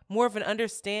a more of an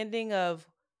understanding of,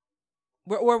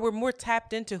 we're more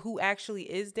tapped into who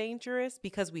actually is dangerous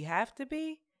because we have to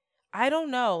be. I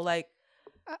don't know. Like,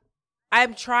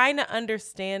 I'm trying to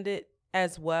understand it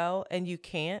as well, and you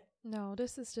can't. No,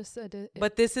 this is just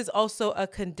but this is also a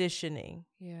conditioning.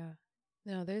 Yeah.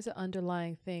 No, there's an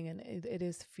underlying thing, and it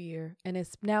is fear, and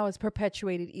it's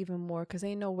perpetuated even more because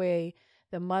ain't no way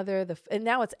the mother and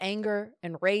now it's anger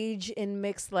and rage in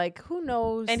mixed. Like, who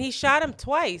knows? And he shot him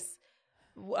twice.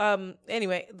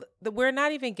 Anyway, we're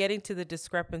not even getting to the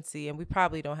discrepancy, and we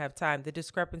probably don't have time. The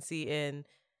discrepancy in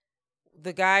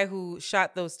the guy who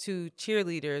shot those two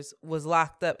cheerleaders was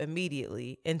locked up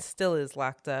immediately and still is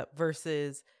locked up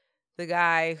versus the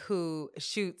guy who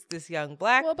shoots this young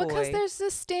black boy. Well, because there's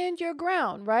this stand your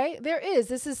ground, right? There is.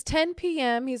 This is 10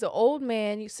 p.m. He's an old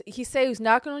man. He say he's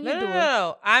knocking on your door.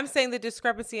 No. I'm saying the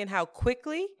discrepancy in how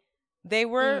quickly they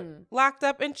were locked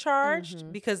up and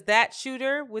charged because that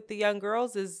shooter with the young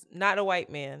girls is not a white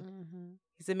man.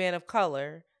 He's a man of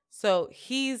color. So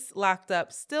he's locked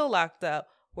up, still locked up,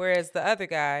 whereas the other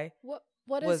guy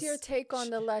What is your take on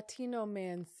the Latino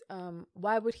man's,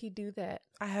 why would he do that?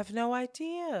 I have no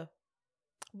idea.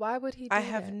 Why would he do I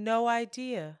have no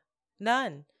idea.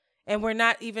 None. And we're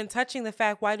not even touching the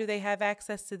fact, why do they have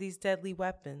access to these deadly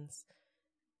weapons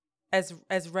as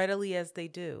readily as they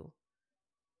do?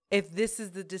 If this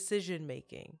is the decision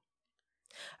making.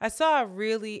 I saw a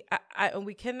really, and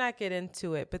we cannot get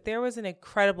into it, but there was an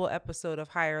incredible episode of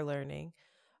Higher Learning.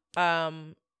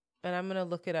 And I'm going to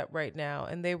look it up right now.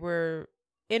 And they were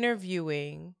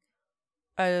interviewing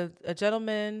a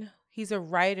gentleman. He's a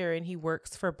writer and he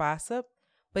works for Bossip,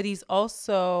 but he's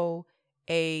also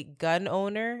a gun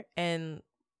owner and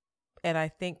I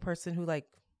think person who like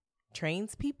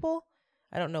trains people.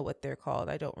 I don't know what they're called.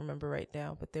 I don't remember right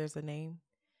now, but there's a name.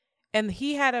 And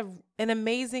he had an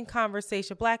amazing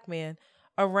conversation, black man,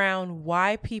 around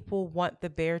why people want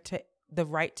the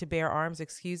right to bear arms,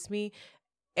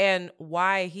 and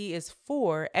why he is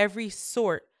for every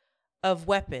sort of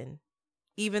weapon,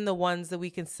 even the ones that we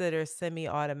consider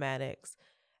semi-automatics.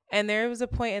 And there was a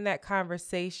point in that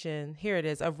conversation, here it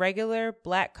is, a regular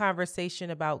black conversation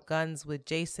about guns with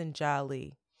Jason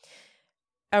Jolly.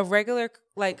 A regular,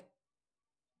 like,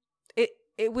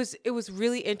 it was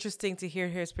really interesting to hear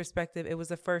his perspective. It was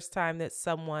the first time that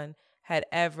someone had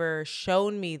ever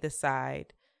shown me the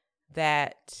side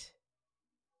that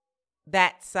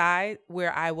side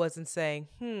where I wasn't saying,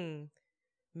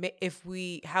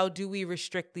 how do we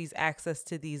restrict these access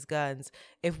to these guns?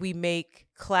 If we make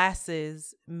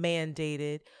classes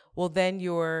mandated, well, then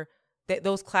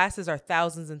those classes are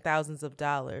thousands and thousands of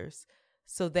dollars.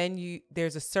 So then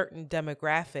there's a certain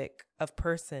demographic of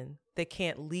person that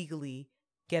can't legally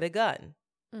get a gun.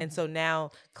 And so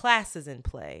now class is in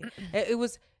play. It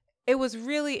was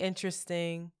really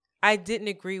interesting. I didn't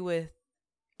agree with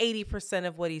 80%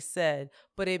 of what he said,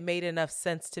 but it made enough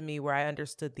sense to me where I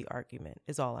understood the argument,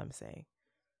 is all I'm saying.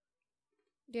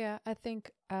 Yeah, I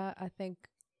think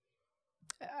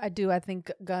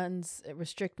guns,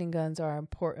 restricting guns are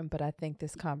important, but I think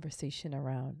this conversation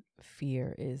around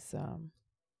fear is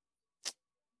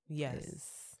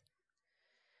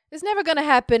it's never going to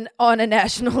happen on a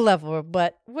national level,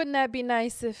 but wouldn't that be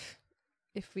nice if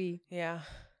we... Yeah.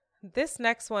 This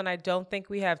next one, I don't think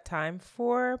we have time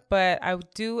for, but I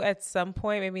do at some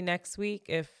point, maybe next week,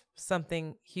 if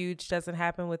something huge doesn't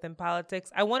happen within politics.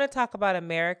 I want to talk about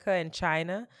America and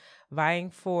China vying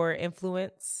for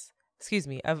influence.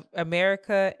 Of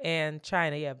America and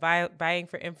China, vying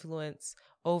for influence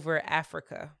over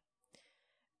Africa.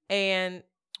 And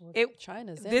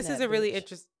China's in this that is a really bitch.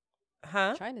 interesting,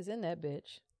 huh? China's in that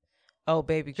bitch. Oh,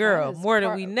 baby girl, China's more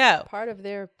than we know. Part of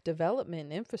their development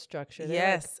and infrastructure. They're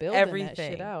Yes, building everything.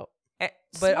 that shit out. But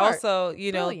Smart. also,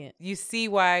 Brilliant. you see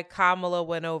why Kamala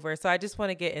went over. So I just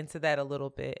want to get into that a little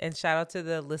bit. And shout out to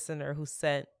the listener who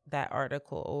sent that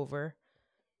article over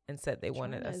and said they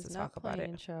wanted us to talk about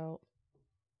it. Child.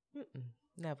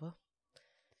 Never.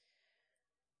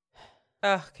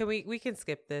 We can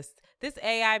skip this. This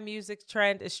AI music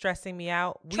trend is stressing me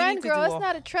out. Trend, girl, it's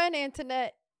not a trend,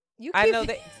 Internet. I know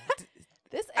that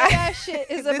this AI shit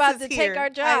is about to take our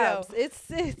jobs. It's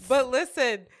But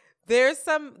listen, there's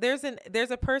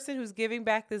a person who's giving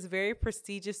back this very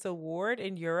prestigious award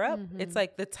in Europe. It's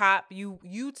like the top,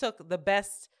 you took the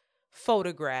best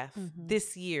photograph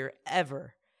this year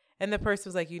ever. And the person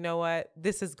was like, you know what?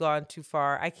 This has gone too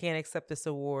far. I can't accept this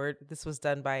award. This was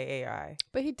done by AI.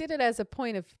 But he did it as a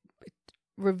point of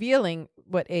revealing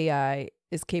what AI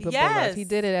is capable of. He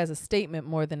did it as a statement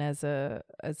more than as a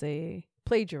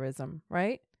plagiarism,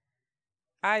 right?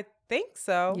 I think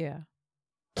so. Yeah.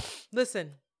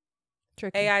 Listen,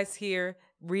 Tricky. AI's here.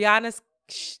 Rihanna's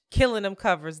killing them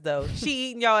covers, though. She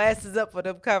eating y'all asses up for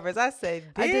them covers. I said,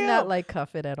 damn. I did not like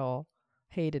Cuff It at all.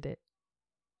 Hated it.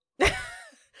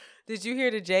 Did you hear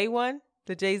the J one?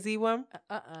 The Jay-Z one?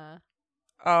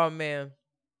 Oh, man.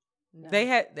 No. They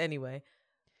had, anyway.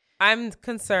 I'm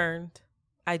concerned.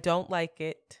 I don't like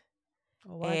it.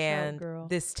 Watch and out, girl.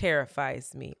 this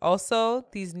terrifies me. Also,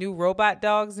 these new robot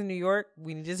dogs in New York,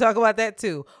 we need to talk about that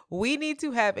too. We need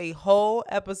to have a whole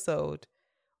episode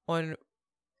on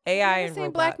AI you and seen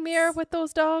robots. Black Mirror with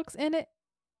those dogs in it?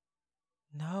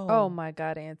 No. Oh my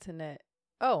God, Antoinette.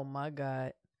 Oh my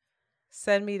God.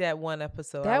 Send me that one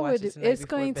episode. That I'll watch would it tonight it's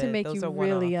before going to bed. make Those you are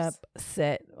really one-offs.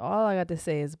 upset. All I got to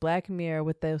say is Black Mirror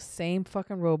with those same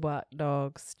fucking robot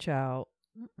dogs, child.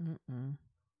 Mm-mm-mm.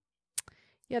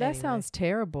 Yeah, that Anyway. sounds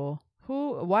terrible.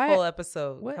 Why? Whole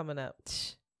episode what? coming up.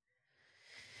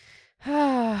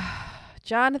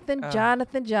 Jonathan.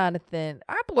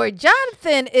 Our boy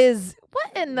Jonathan is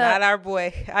what in the Not our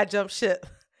boy. I jumped ship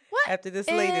what after this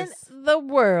in latest. the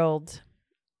world?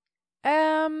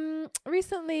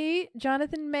 Recently,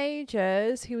 Jonathan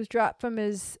Majors, he was dropped from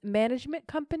his management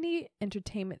company,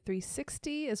 Entertainment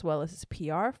 360, as well as his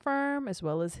PR firm, as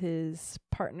well as his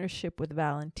partnership with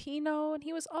Valentino. And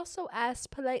he was also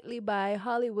asked politely by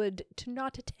Hollywood to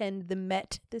not attend the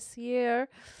Met this year.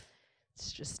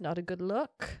 It's just not a good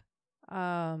look.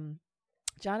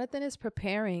 Jonathan is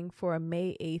preparing for a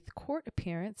May 8th court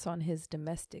appearance on his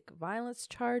domestic violence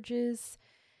charges.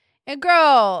 And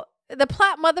girl, the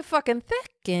plot motherfucking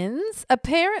thickens.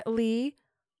 Apparently,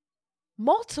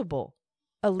 multiple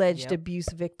alleged abuse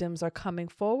victims are coming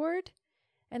forward,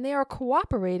 and they are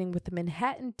cooperating with the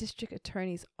Manhattan District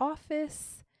Attorney's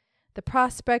Office. The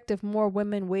prospect of more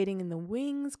women waiting in the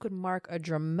wings could mark a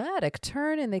dramatic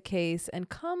turn in the case and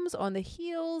comes on the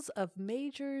heels of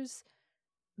Major's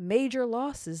major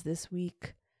losses this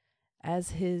week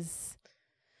as his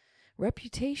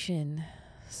reputation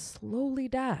slowly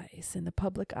dies in the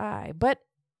public eye. But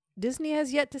Disney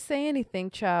has yet to say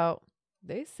anything, child.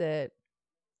 They said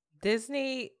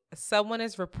Disney, someone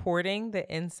is reporting that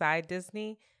inside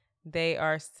Disney, they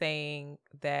are saying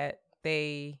that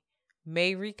they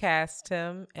may recast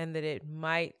him and that it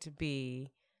might be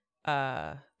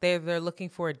they're looking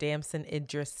for a Damson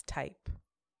Idris type.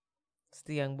 It's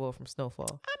the young boy from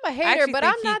Snowfall. I'm a hater, but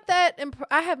I'm not that.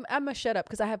 I'm gonna shut up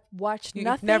because I have watched You've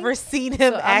nothing. never seen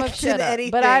him act in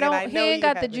anything, but I don't. and He know ain't you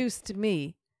got the haven't. juice to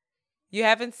me. You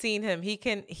haven't seen him. He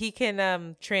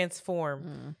can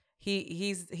transform.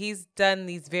 He's done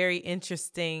these very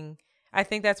interesting. I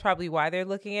think that's probably why they're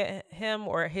looking at him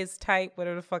or his type,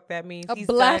 whatever the fuck that means. He's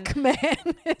black man.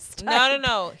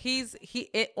 No.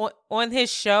 On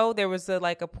his show, there was a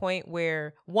point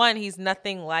where he's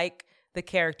nothing like the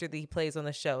character that he plays on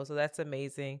the show, so that's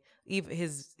amazing. Even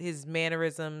his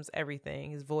mannerisms,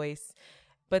 everything, his voice.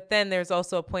 But then there's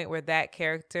also a point where that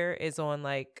character is on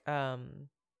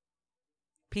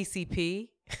PCP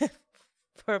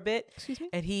for a bit. Excuse me?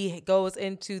 And he goes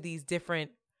into these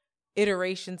different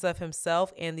iterations of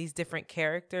himself and these different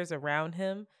characters around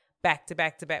him back to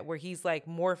back to back, where he's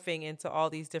morphing into all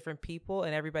these different people,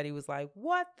 and everybody was like,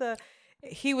 what the?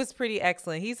 He was pretty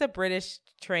excellent. He's a British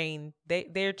trained.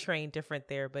 They're trained different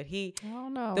there, but I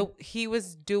don't know. he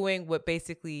was doing what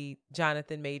basically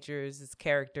Jonathan Majors'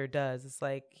 character does. It's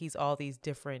he's all these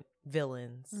different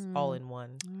villains all in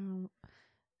one.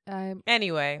 I'm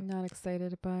Anyway, not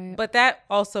excited by it. but that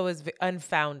also is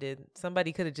unfounded.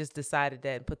 Somebody could have just decided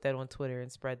that and put that on Twitter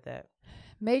and spread that.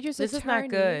 Majors This is attorney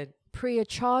not good. Priya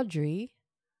Chaudhry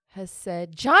has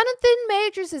said Jonathan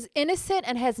Majors is innocent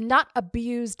and has not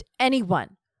abused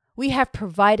anyone. We have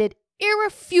provided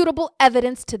irrefutable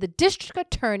evidence to the district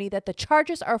attorney that the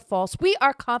charges are false. We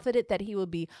are confident that he will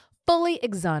be fully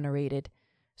exonerated.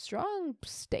 Strong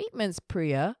statements,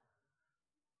 Priya.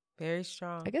 Very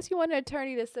strong. I guess you want an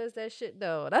attorney that says that shit,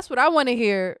 though. That's what I want to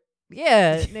hear.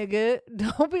 Yeah, nigga.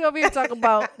 Don't be over here talking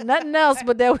about nothing else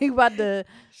but that we about to.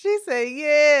 She said,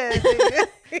 yeah. Nigga.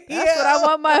 That's what I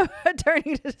want my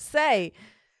attorney to say.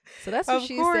 So that's what Of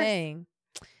she's course. saying.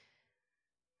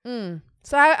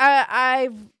 So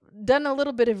I've done a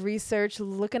little bit of research,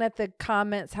 looking at the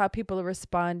comments, how people are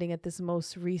responding at this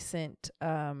most recent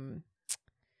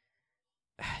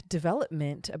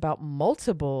development about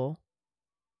multiple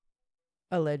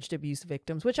alleged abuse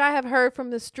victims, which I have heard from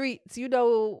the streets. You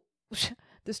know,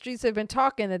 the streets have been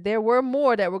talking that there were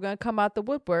more that were going to come out the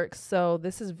woodwork. So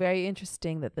this is very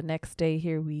interesting that the next day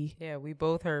here we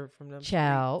both heard from them.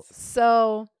 child. streets.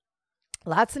 So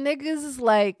lots of niggas is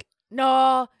like,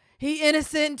 no, he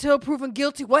innocent until proven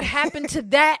guilty. What happened to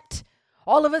that?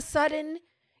 All of a sudden,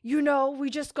 we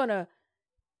just gonna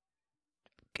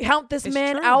count this It's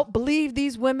man true. out, believe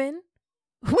these women.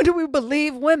 When do we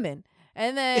believe women?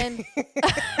 And then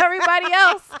everybody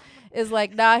else is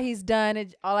like, nah, he's done.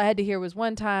 All I had to hear was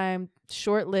one time,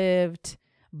 short-lived.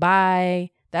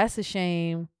 Bye. That's a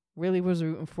shame. Really was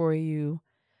rooting for you.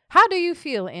 How do you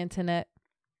feel, Antoinette?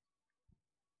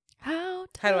 How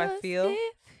How do I does feel?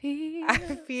 it feel? I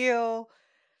feel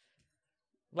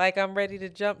like I'm ready to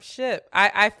jump ship.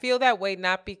 I feel that way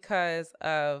not because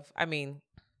of,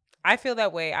 I feel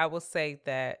that way. I will say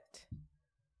that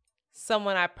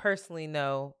someone I personally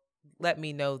know let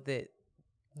me know that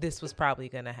this was probably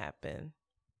going to happen.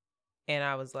 And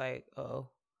I was like, oh,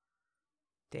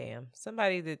 damn.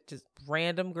 Somebody that just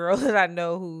random girl that I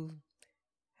know who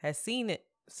has seen it,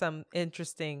 some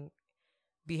interesting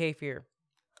behavior.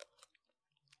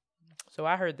 So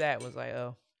I heard that, was like,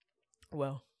 oh,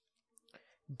 well,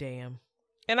 damn.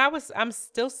 And I'm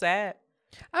still sad.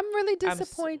 I'm really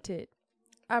disappointed.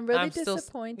 I'm really I'm still-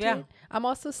 disappointed. yeah. I'm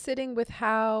also sitting with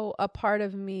how a part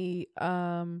of me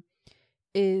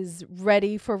is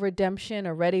ready for redemption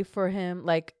or ready for him.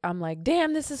 Like, I'm like,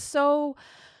 damn, this is so,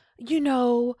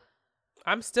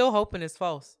 I'm still hoping it's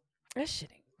false. that shit.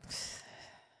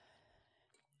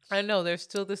 I know there's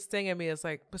still this thing in me. It's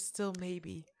like, but still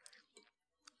maybe.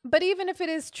 But even if it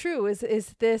is true, is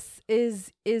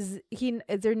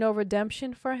there no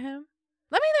redemption for him?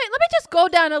 Let me just go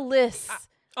down a list.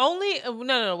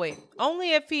 No, wait.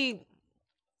 Only if he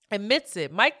admits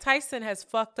it. Mike Tyson has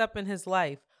fucked up in his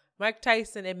life. Mike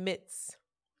Tyson admits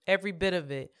every bit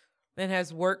of it and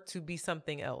has worked to be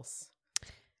something else.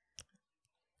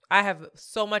 I have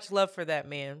so much love for that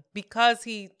man because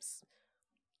he's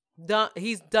done.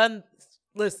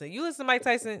 Listen, you listen to Mike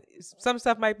Tyson, some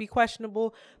stuff might be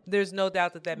questionable. There's no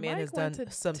doubt that man Mike has went done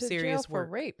to some jail serious for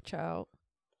work. rape, child,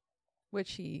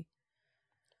 which he,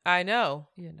 I know.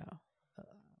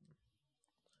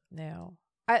 now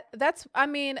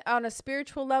on a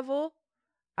spiritual level,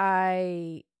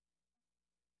 I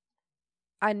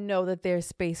know that there's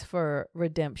space for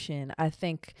redemption. I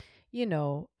think,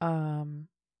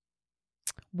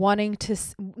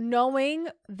 knowing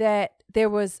that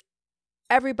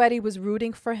everybody was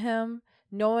rooting for him,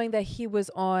 knowing that he was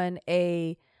on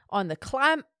the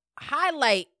climax.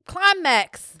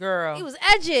 Girl. He was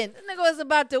edging. The nigga was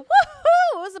about to, woohoo!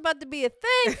 It was about to be a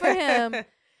thing for him.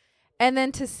 And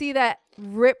then to see that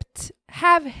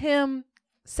have him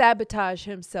sabotage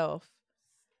himself.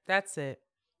 That's it.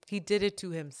 He did it to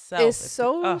himself.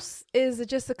 Is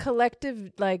just a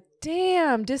collective, like,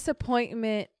 damn,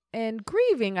 disappointment and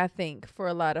grieving, I think, for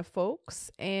a lot of folks,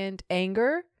 and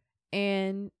anger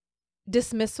and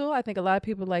dismissal. I think a lot of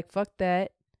people like, fuck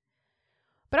that.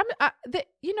 But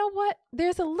you know what?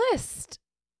 There's a list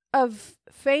of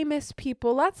famous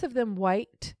people, lots of them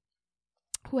white,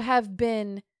 who have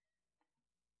been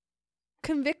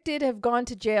convicted, have gone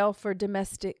to jail for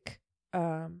domestic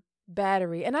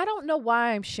battery. And I don't know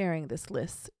why I'm sharing this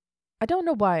list. I don't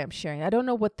know why I'm sharing. I don't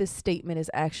know what this statement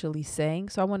is actually saying.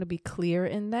 So I want to be clear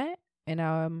in that. And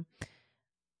I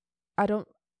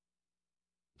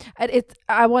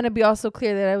want to be also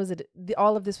clear that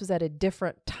all of this was at a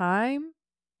different time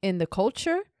in the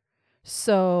culture.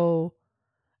 So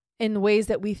in ways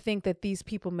that we think that these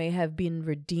people may have been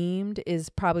redeemed is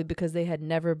probably because they had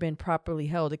never been properly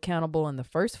held accountable in the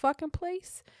first fucking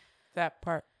place. That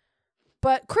part.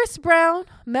 But Chris Brown,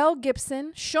 Mel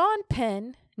Gibson, Sean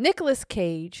Penn, Nicolas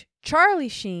Cage, Charlie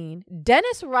Sheen,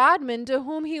 Dennis Rodman, to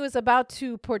whom he was about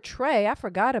to portray, I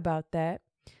forgot about that,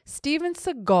 Steven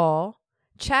Seagal,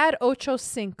 Chad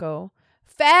Ochocinco,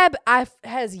 Fab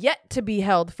has yet to be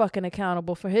held fucking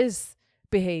accountable for his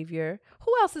behavior.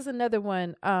 Who else is another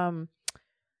one?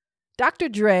 Dr.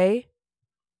 Dre.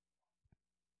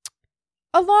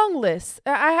 A long list.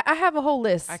 I have a whole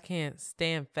list. I can't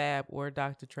stand Fab or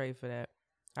Dr. Dre for that.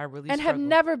 I really and struggle. have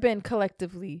never been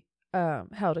collectively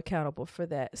held accountable for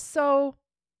that. So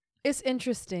it's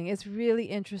interesting. It's really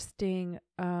interesting.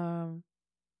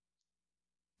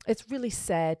 It's really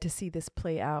sad to see this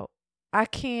play out. I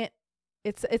can't.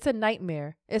 It's a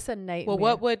nightmare. It's a nightmare. Well,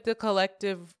 what would the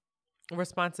collective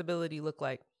responsibility look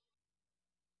like?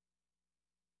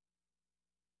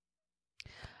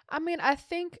 I mean, I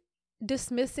think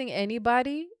dismissing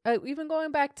anybody, even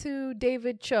going back to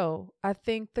David Cho, I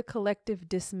think the collective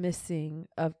dismissing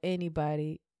of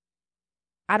anybody,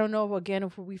 I don't know, again,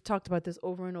 if we've talked about this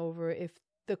over and over, if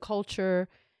the culture,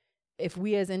 if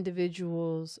we as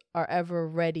individuals are ever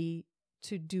ready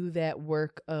to do that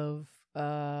work of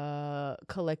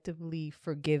collectively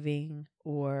forgiving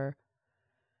or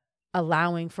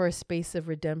allowing for a space of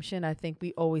redemption. I think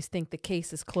we always think the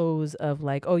case is closed of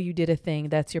like, oh, you did a thing,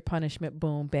 that's your punishment,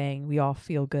 boom, bang. We all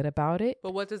feel good about it.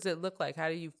 But what does it look like? How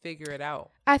do you figure it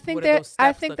out? I think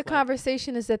the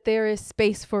conversation is that there is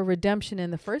space for redemption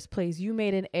in the first place. You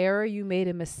made an error, you made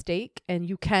a mistake, and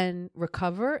you can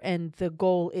recover, and the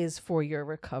goal is for your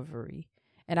recovery.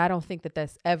 And I don't think that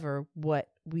that's ever what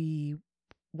we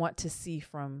want to see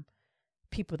from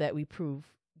people that we prove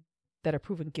that are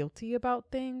proven guilty about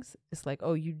things, it's like,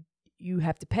 oh, you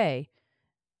have to pay.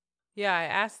 Yeah, I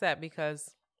asked that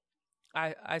because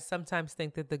I sometimes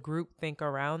think that the group think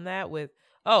around that with,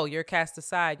 oh, you're cast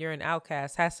aside, you're an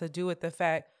outcast, has to do with the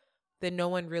fact that no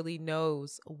one really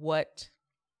knows what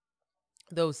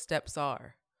those steps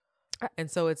are. And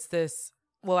so it's this,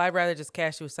 well, I'd rather just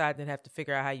cast you aside than have to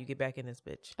figure out how you get back in this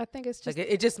bitch. I think it's just Like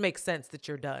it just makes sense that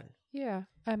you're done. yeah.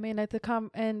 I mean, at the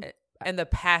And the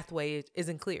pathway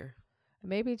isn't clear.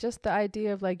 maybe just the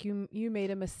idea of like you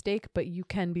made a mistake, but you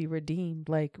can be redeemed.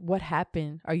 Like, what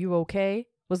happened? Are you okay?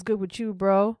 What's good with you,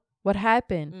 bro? What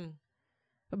happened?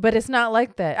 But it's not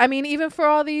like that. I mean, even for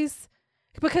all these,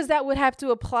 because that would have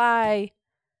to apply.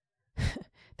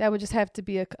 That would just have to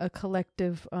be a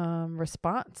collective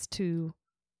response to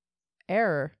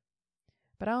error.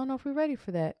 But I don't know if we're ready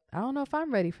for that. I don't know if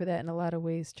I'm ready for that in a lot of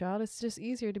ways, child. It's just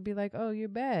easier to be like, oh, you're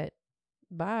bad.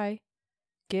 Bye.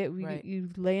 Right. You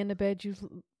lay in the bed you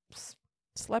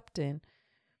slept in.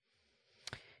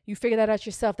 You figure that out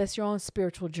yourself. That's your own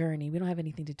spiritual journey. We don't have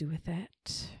anything to do with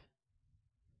that.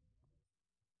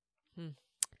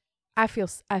 I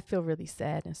feel really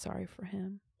sad and sorry for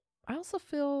him. I also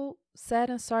feel sad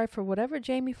and sorry for whatever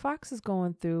Jamie Foxx is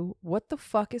going through. What the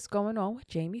fuck is going on with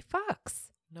Jamie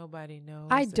Foxx? Nobody knows.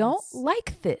 I don't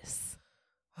like this.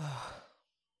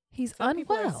 He's Some unwell.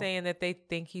 people are saying that they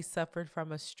think he suffered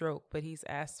from a stroke, but he's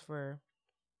asked for,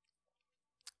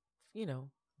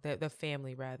 the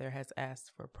family rather has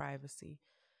asked for privacy.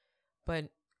 But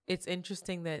it's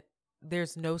interesting that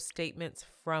there's no statements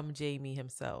from Jamie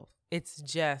himself. It's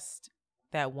just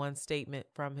that one statement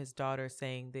from his daughter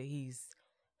saying that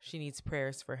she needs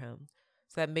prayers for him.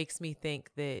 So that makes me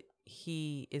think that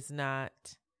he is not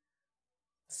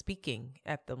speaking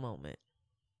at the moment.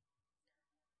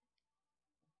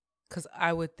 Because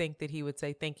I would think that he would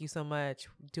say, thank you so much.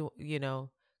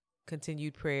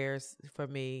 Continued prayers for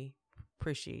me.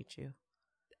 Appreciate you.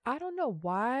 I don't know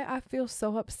why I feel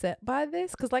so upset by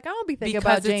this. Because, like, I don't be thinking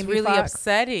Because about Jamie it's really Foxx.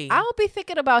 upsetting. I don't be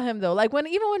thinking about him, though. Like,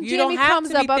 even when You don't Jamie have comes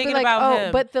to be up, I'll be thinking like, about oh,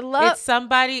 him. but the love.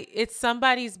 It's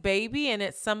somebody's baby, and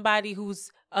it's somebody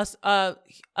who's a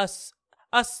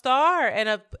star and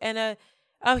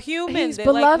a human. He's that,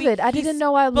 beloved. I he's didn't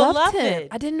know I loved him. beloved.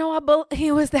 I didn't know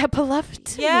he was that beloved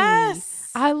to me.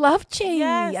 Yes. I love Jamie.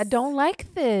 Yes. I don't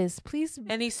like this. Please.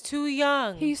 And he's too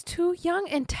young. He's too young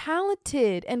and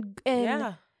talented and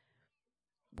yeah.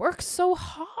 works so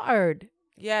hard.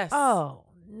 Yes. Oh,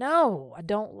 no. I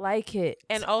don't like it.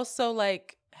 And also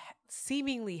like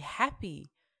seemingly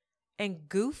happy and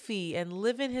goofy and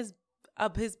living his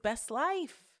best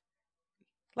life.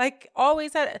 Like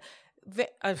always had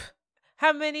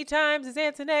how many times is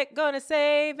Antoinette gonna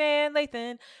say Van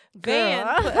Lathan?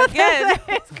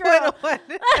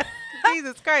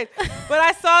 Jesus Christ. But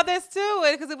I saw this too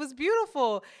because it was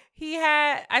beautiful.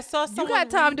 I saw someone. You got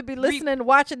time to be listening and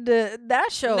watching that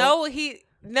show.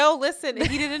 No, listen,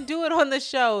 he didn't do it on the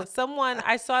show.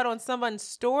 I saw it on someone's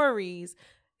stories.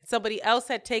 Somebody else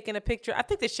had taken a picture. I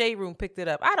think the Shade Room picked it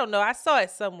up. I don't know. I saw it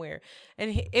somewhere.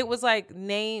 And it was like,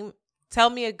 tell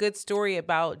me a good story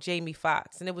about Jamie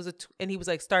Foxx. And it was and he was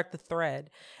like, start the thread.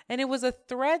 And it was a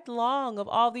thread long of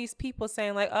all these people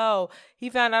saying like, oh, he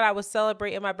found out I was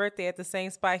celebrating my birthday at the same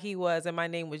spot he was. And my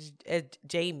name was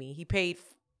Jamie. He paid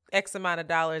X amount of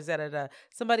dollars.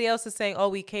 Somebody else is saying,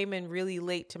 oh, he came in really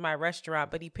late to my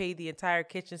restaurant, but he paid the entire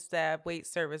kitchen staff, wait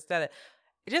service,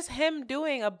 just him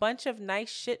doing a bunch of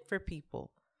nice shit for people.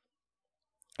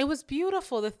 It was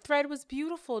beautiful. The thread was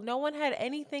beautiful. No one had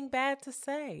anything bad to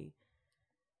say.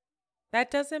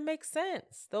 That doesn't make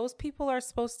sense. Those people are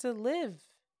supposed to live.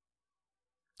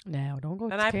 Now, don't go.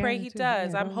 And I pray he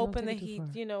does. I'm don't hoping take that it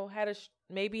too he, far.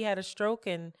 maybe had a stroke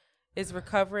and is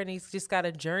recovering. He's just got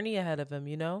a journey ahead of him,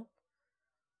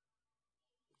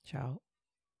 Ciao.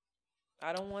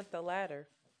 I don't want the latter.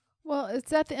 Well,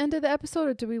 it's at the end of the episode,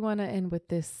 or do we want to end with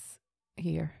this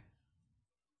here?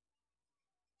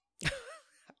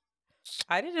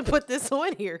 I didn't put this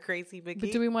on here, Crazy Biggie.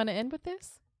 But do we want to end with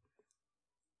this?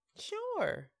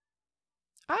 Sure.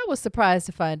 I was surprised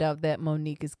to find out that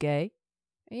Monique is gay,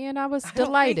 and I was I don't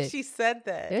delighted. think she said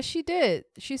that. Yes, she did.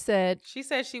 She said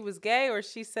she was gay, or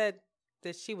she said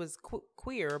that she was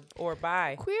queer or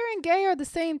bi. queer and gay are the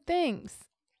same things.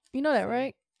 You know that,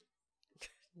 right?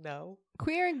 No.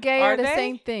 Queer and gay Are are the they?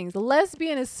 same things.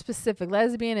 Lesbian is specific.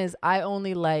 Lesbian is I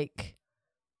only like.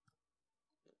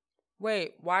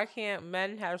 Wait, why can't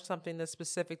men have something that's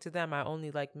specific to them? I only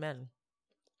like men.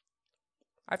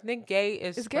 I think gay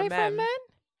is gay for men.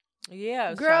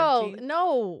 Yeah, Girl, Shanti.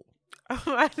 no.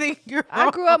 I think you're I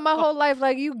wrong. grew up my whole life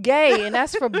like you gay, and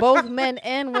that's for both men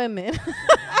and women.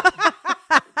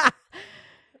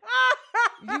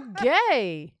 You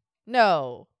Gay.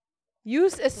 No.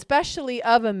 Used especially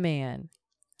of a man.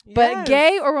 But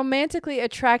gay or romantically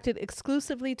attracted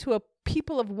exclusively to a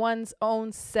people of one's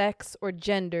own sex or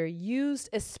gender, used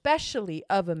especially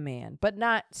of a man, but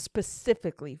not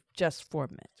specifically just for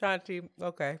men. Shanti,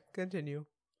 okay, continue.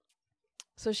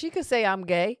 So she could say I'm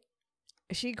gay.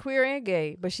 She queer and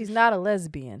gay, but she's not a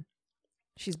lesbian.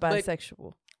 She's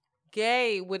bisexual.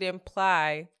 Gay would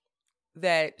imply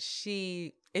that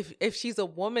if she's a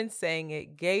woman saying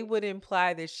it, gay would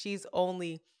imply that she's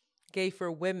only gay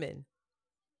for women.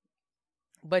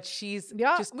 But she's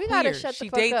just we queer. gotta shut She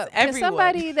the fuck dates up. everyone. Can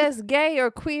somebody that's gay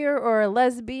or queer or a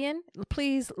lesbian,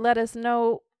 please let us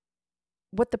know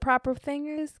what the proper thing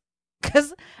is?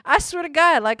 Because I swear to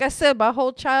God, like I said, my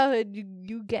whole childhood,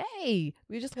 you gay.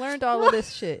 We just learned all of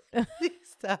this shit. Please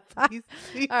stop. Please.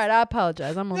 All right, I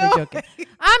apologize. I'm only joking.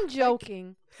 I'm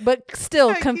joking, but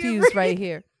still confused right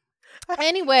here.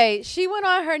 Anyway, she went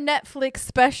on her Netflix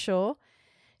special.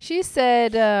 She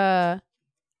said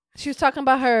she was talking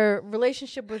about her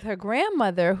relationship with her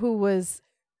grandmother, who was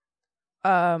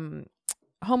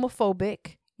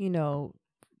homophobic,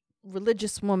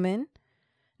 religious woman,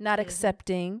 not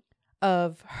accepting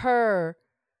of her.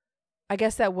 I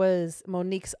guess that was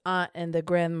Monique's aunt and the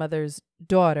grandmother's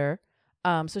daughter.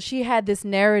 So she had this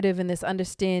narrative and this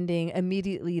understanding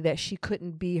immediately that she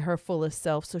couldn't be her fullest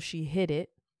self, so she hid it.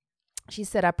 She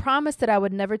said, I promised that I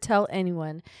would never tell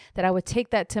anyone, that I would take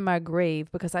that to my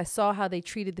grave, because I saw how they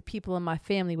treated the people in my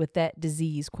family with that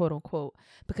disease, quote unquote,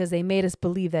 because they made us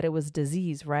believe that it was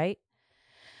disease, right?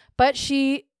 But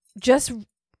she just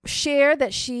shared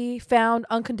that she found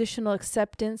unconditional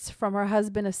acceptance from her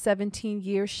husband of 17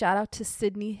 years. Shout out to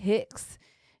Sydney Hicks.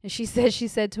 And she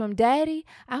said to him, Daddy,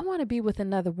 I want to be with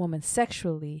another woman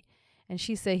sexually. And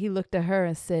she said he looked at her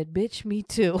and said, bitch, me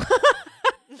too.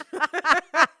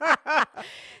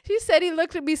 She said he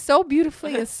looked at me so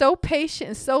beautifully and so patient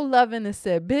and so loving and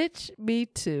said, bitch, me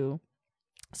too.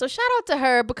 So shout out to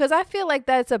her, because I feel like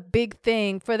that's a big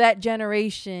thing for that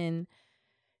generation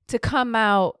to come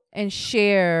out and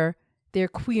share their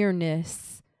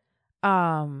queerness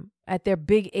at their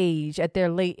big age, at their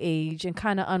late age, and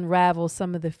kind of unravel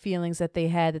some of the feelings that they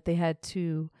had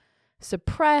to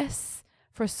suppress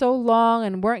for so long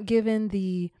and weren't given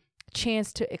the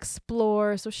chance to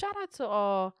explore. So shout out to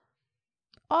all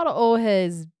the old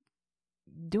heads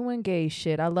doing gay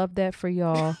shit. I love that for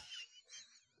y'all.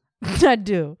 I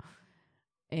do.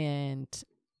 And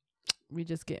we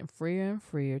just getting freer and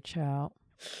freer, child.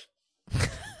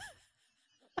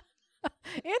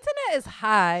 Internet is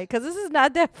high, because this is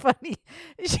not that funny.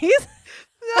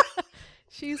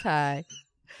 She's high.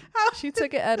 She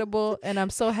took an edible, and I'm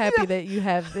so happy that you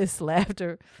have this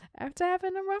laughter after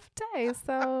having a rough day.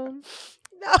 So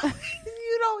no,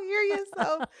 you don't hear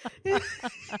yourself.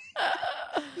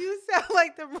 You sound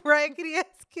like the raggedy ass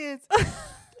kids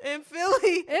in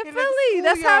Philly. In Philly,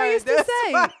 that's how I used to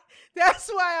say. That's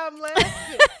why I'm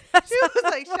laughing. She was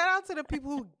like, shout out to the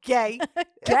people who gay.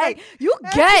 Gay. You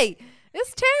gay.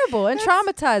 It's terrible and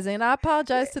traumatizing. And I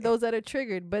apologize to those that are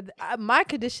triggered. But my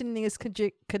conditioning is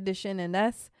condition, and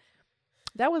that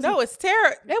was... No, it's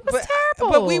terrible. It was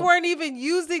terrible. But we weren't even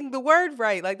using the word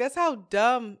right. Like, that's how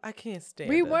dumb. I can't stand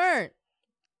We us. weren't.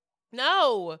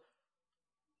 No.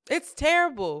 It's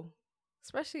terrible.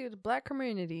 Especially the black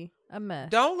community. A mess.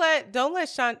 Don't let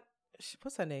Shanti...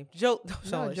 What's her name?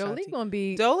 Jolie gonna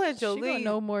be... Don't let Jolie... She gonna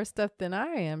know more stuff than I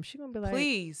am. She gonna be like...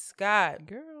 Please, God.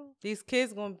 Girl. These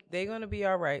kids, they're gonna be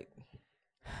all right.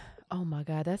 Oh my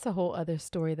God. That's a whole other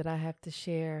story that I have to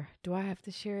share. Do I have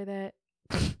to share that?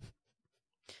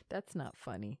 That's not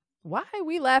funny. Why are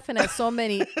we laughing at so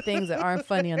many things that aren't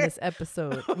funny on this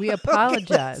episode? We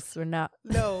apologize. We're not...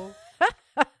 No.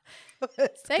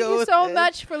 Thank you so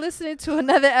much for listening to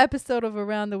another episode of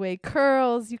Around the Way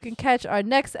Curls. You can catch our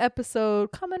next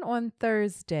episode coming on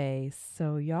Thursday.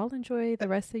 So y'all enjoy the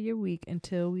rest of your week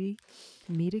until we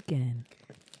meet again.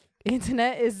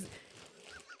 Internet is...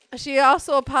 She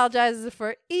also apologizes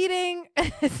for eating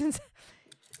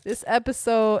this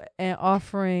episode and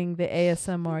offering the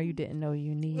ASMR you didn't know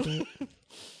you needed.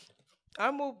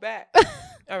 I'll move back.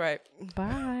 All right.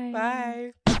 Bye.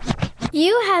 Bye.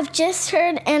 You have just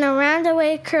heard an Around the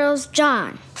Way Curls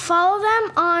John. Follow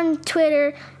them on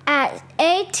Twitter at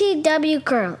ATW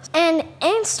Curls and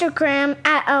Instagram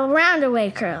at Around the Way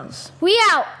Curls. We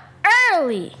out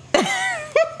early.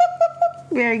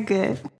 Very good.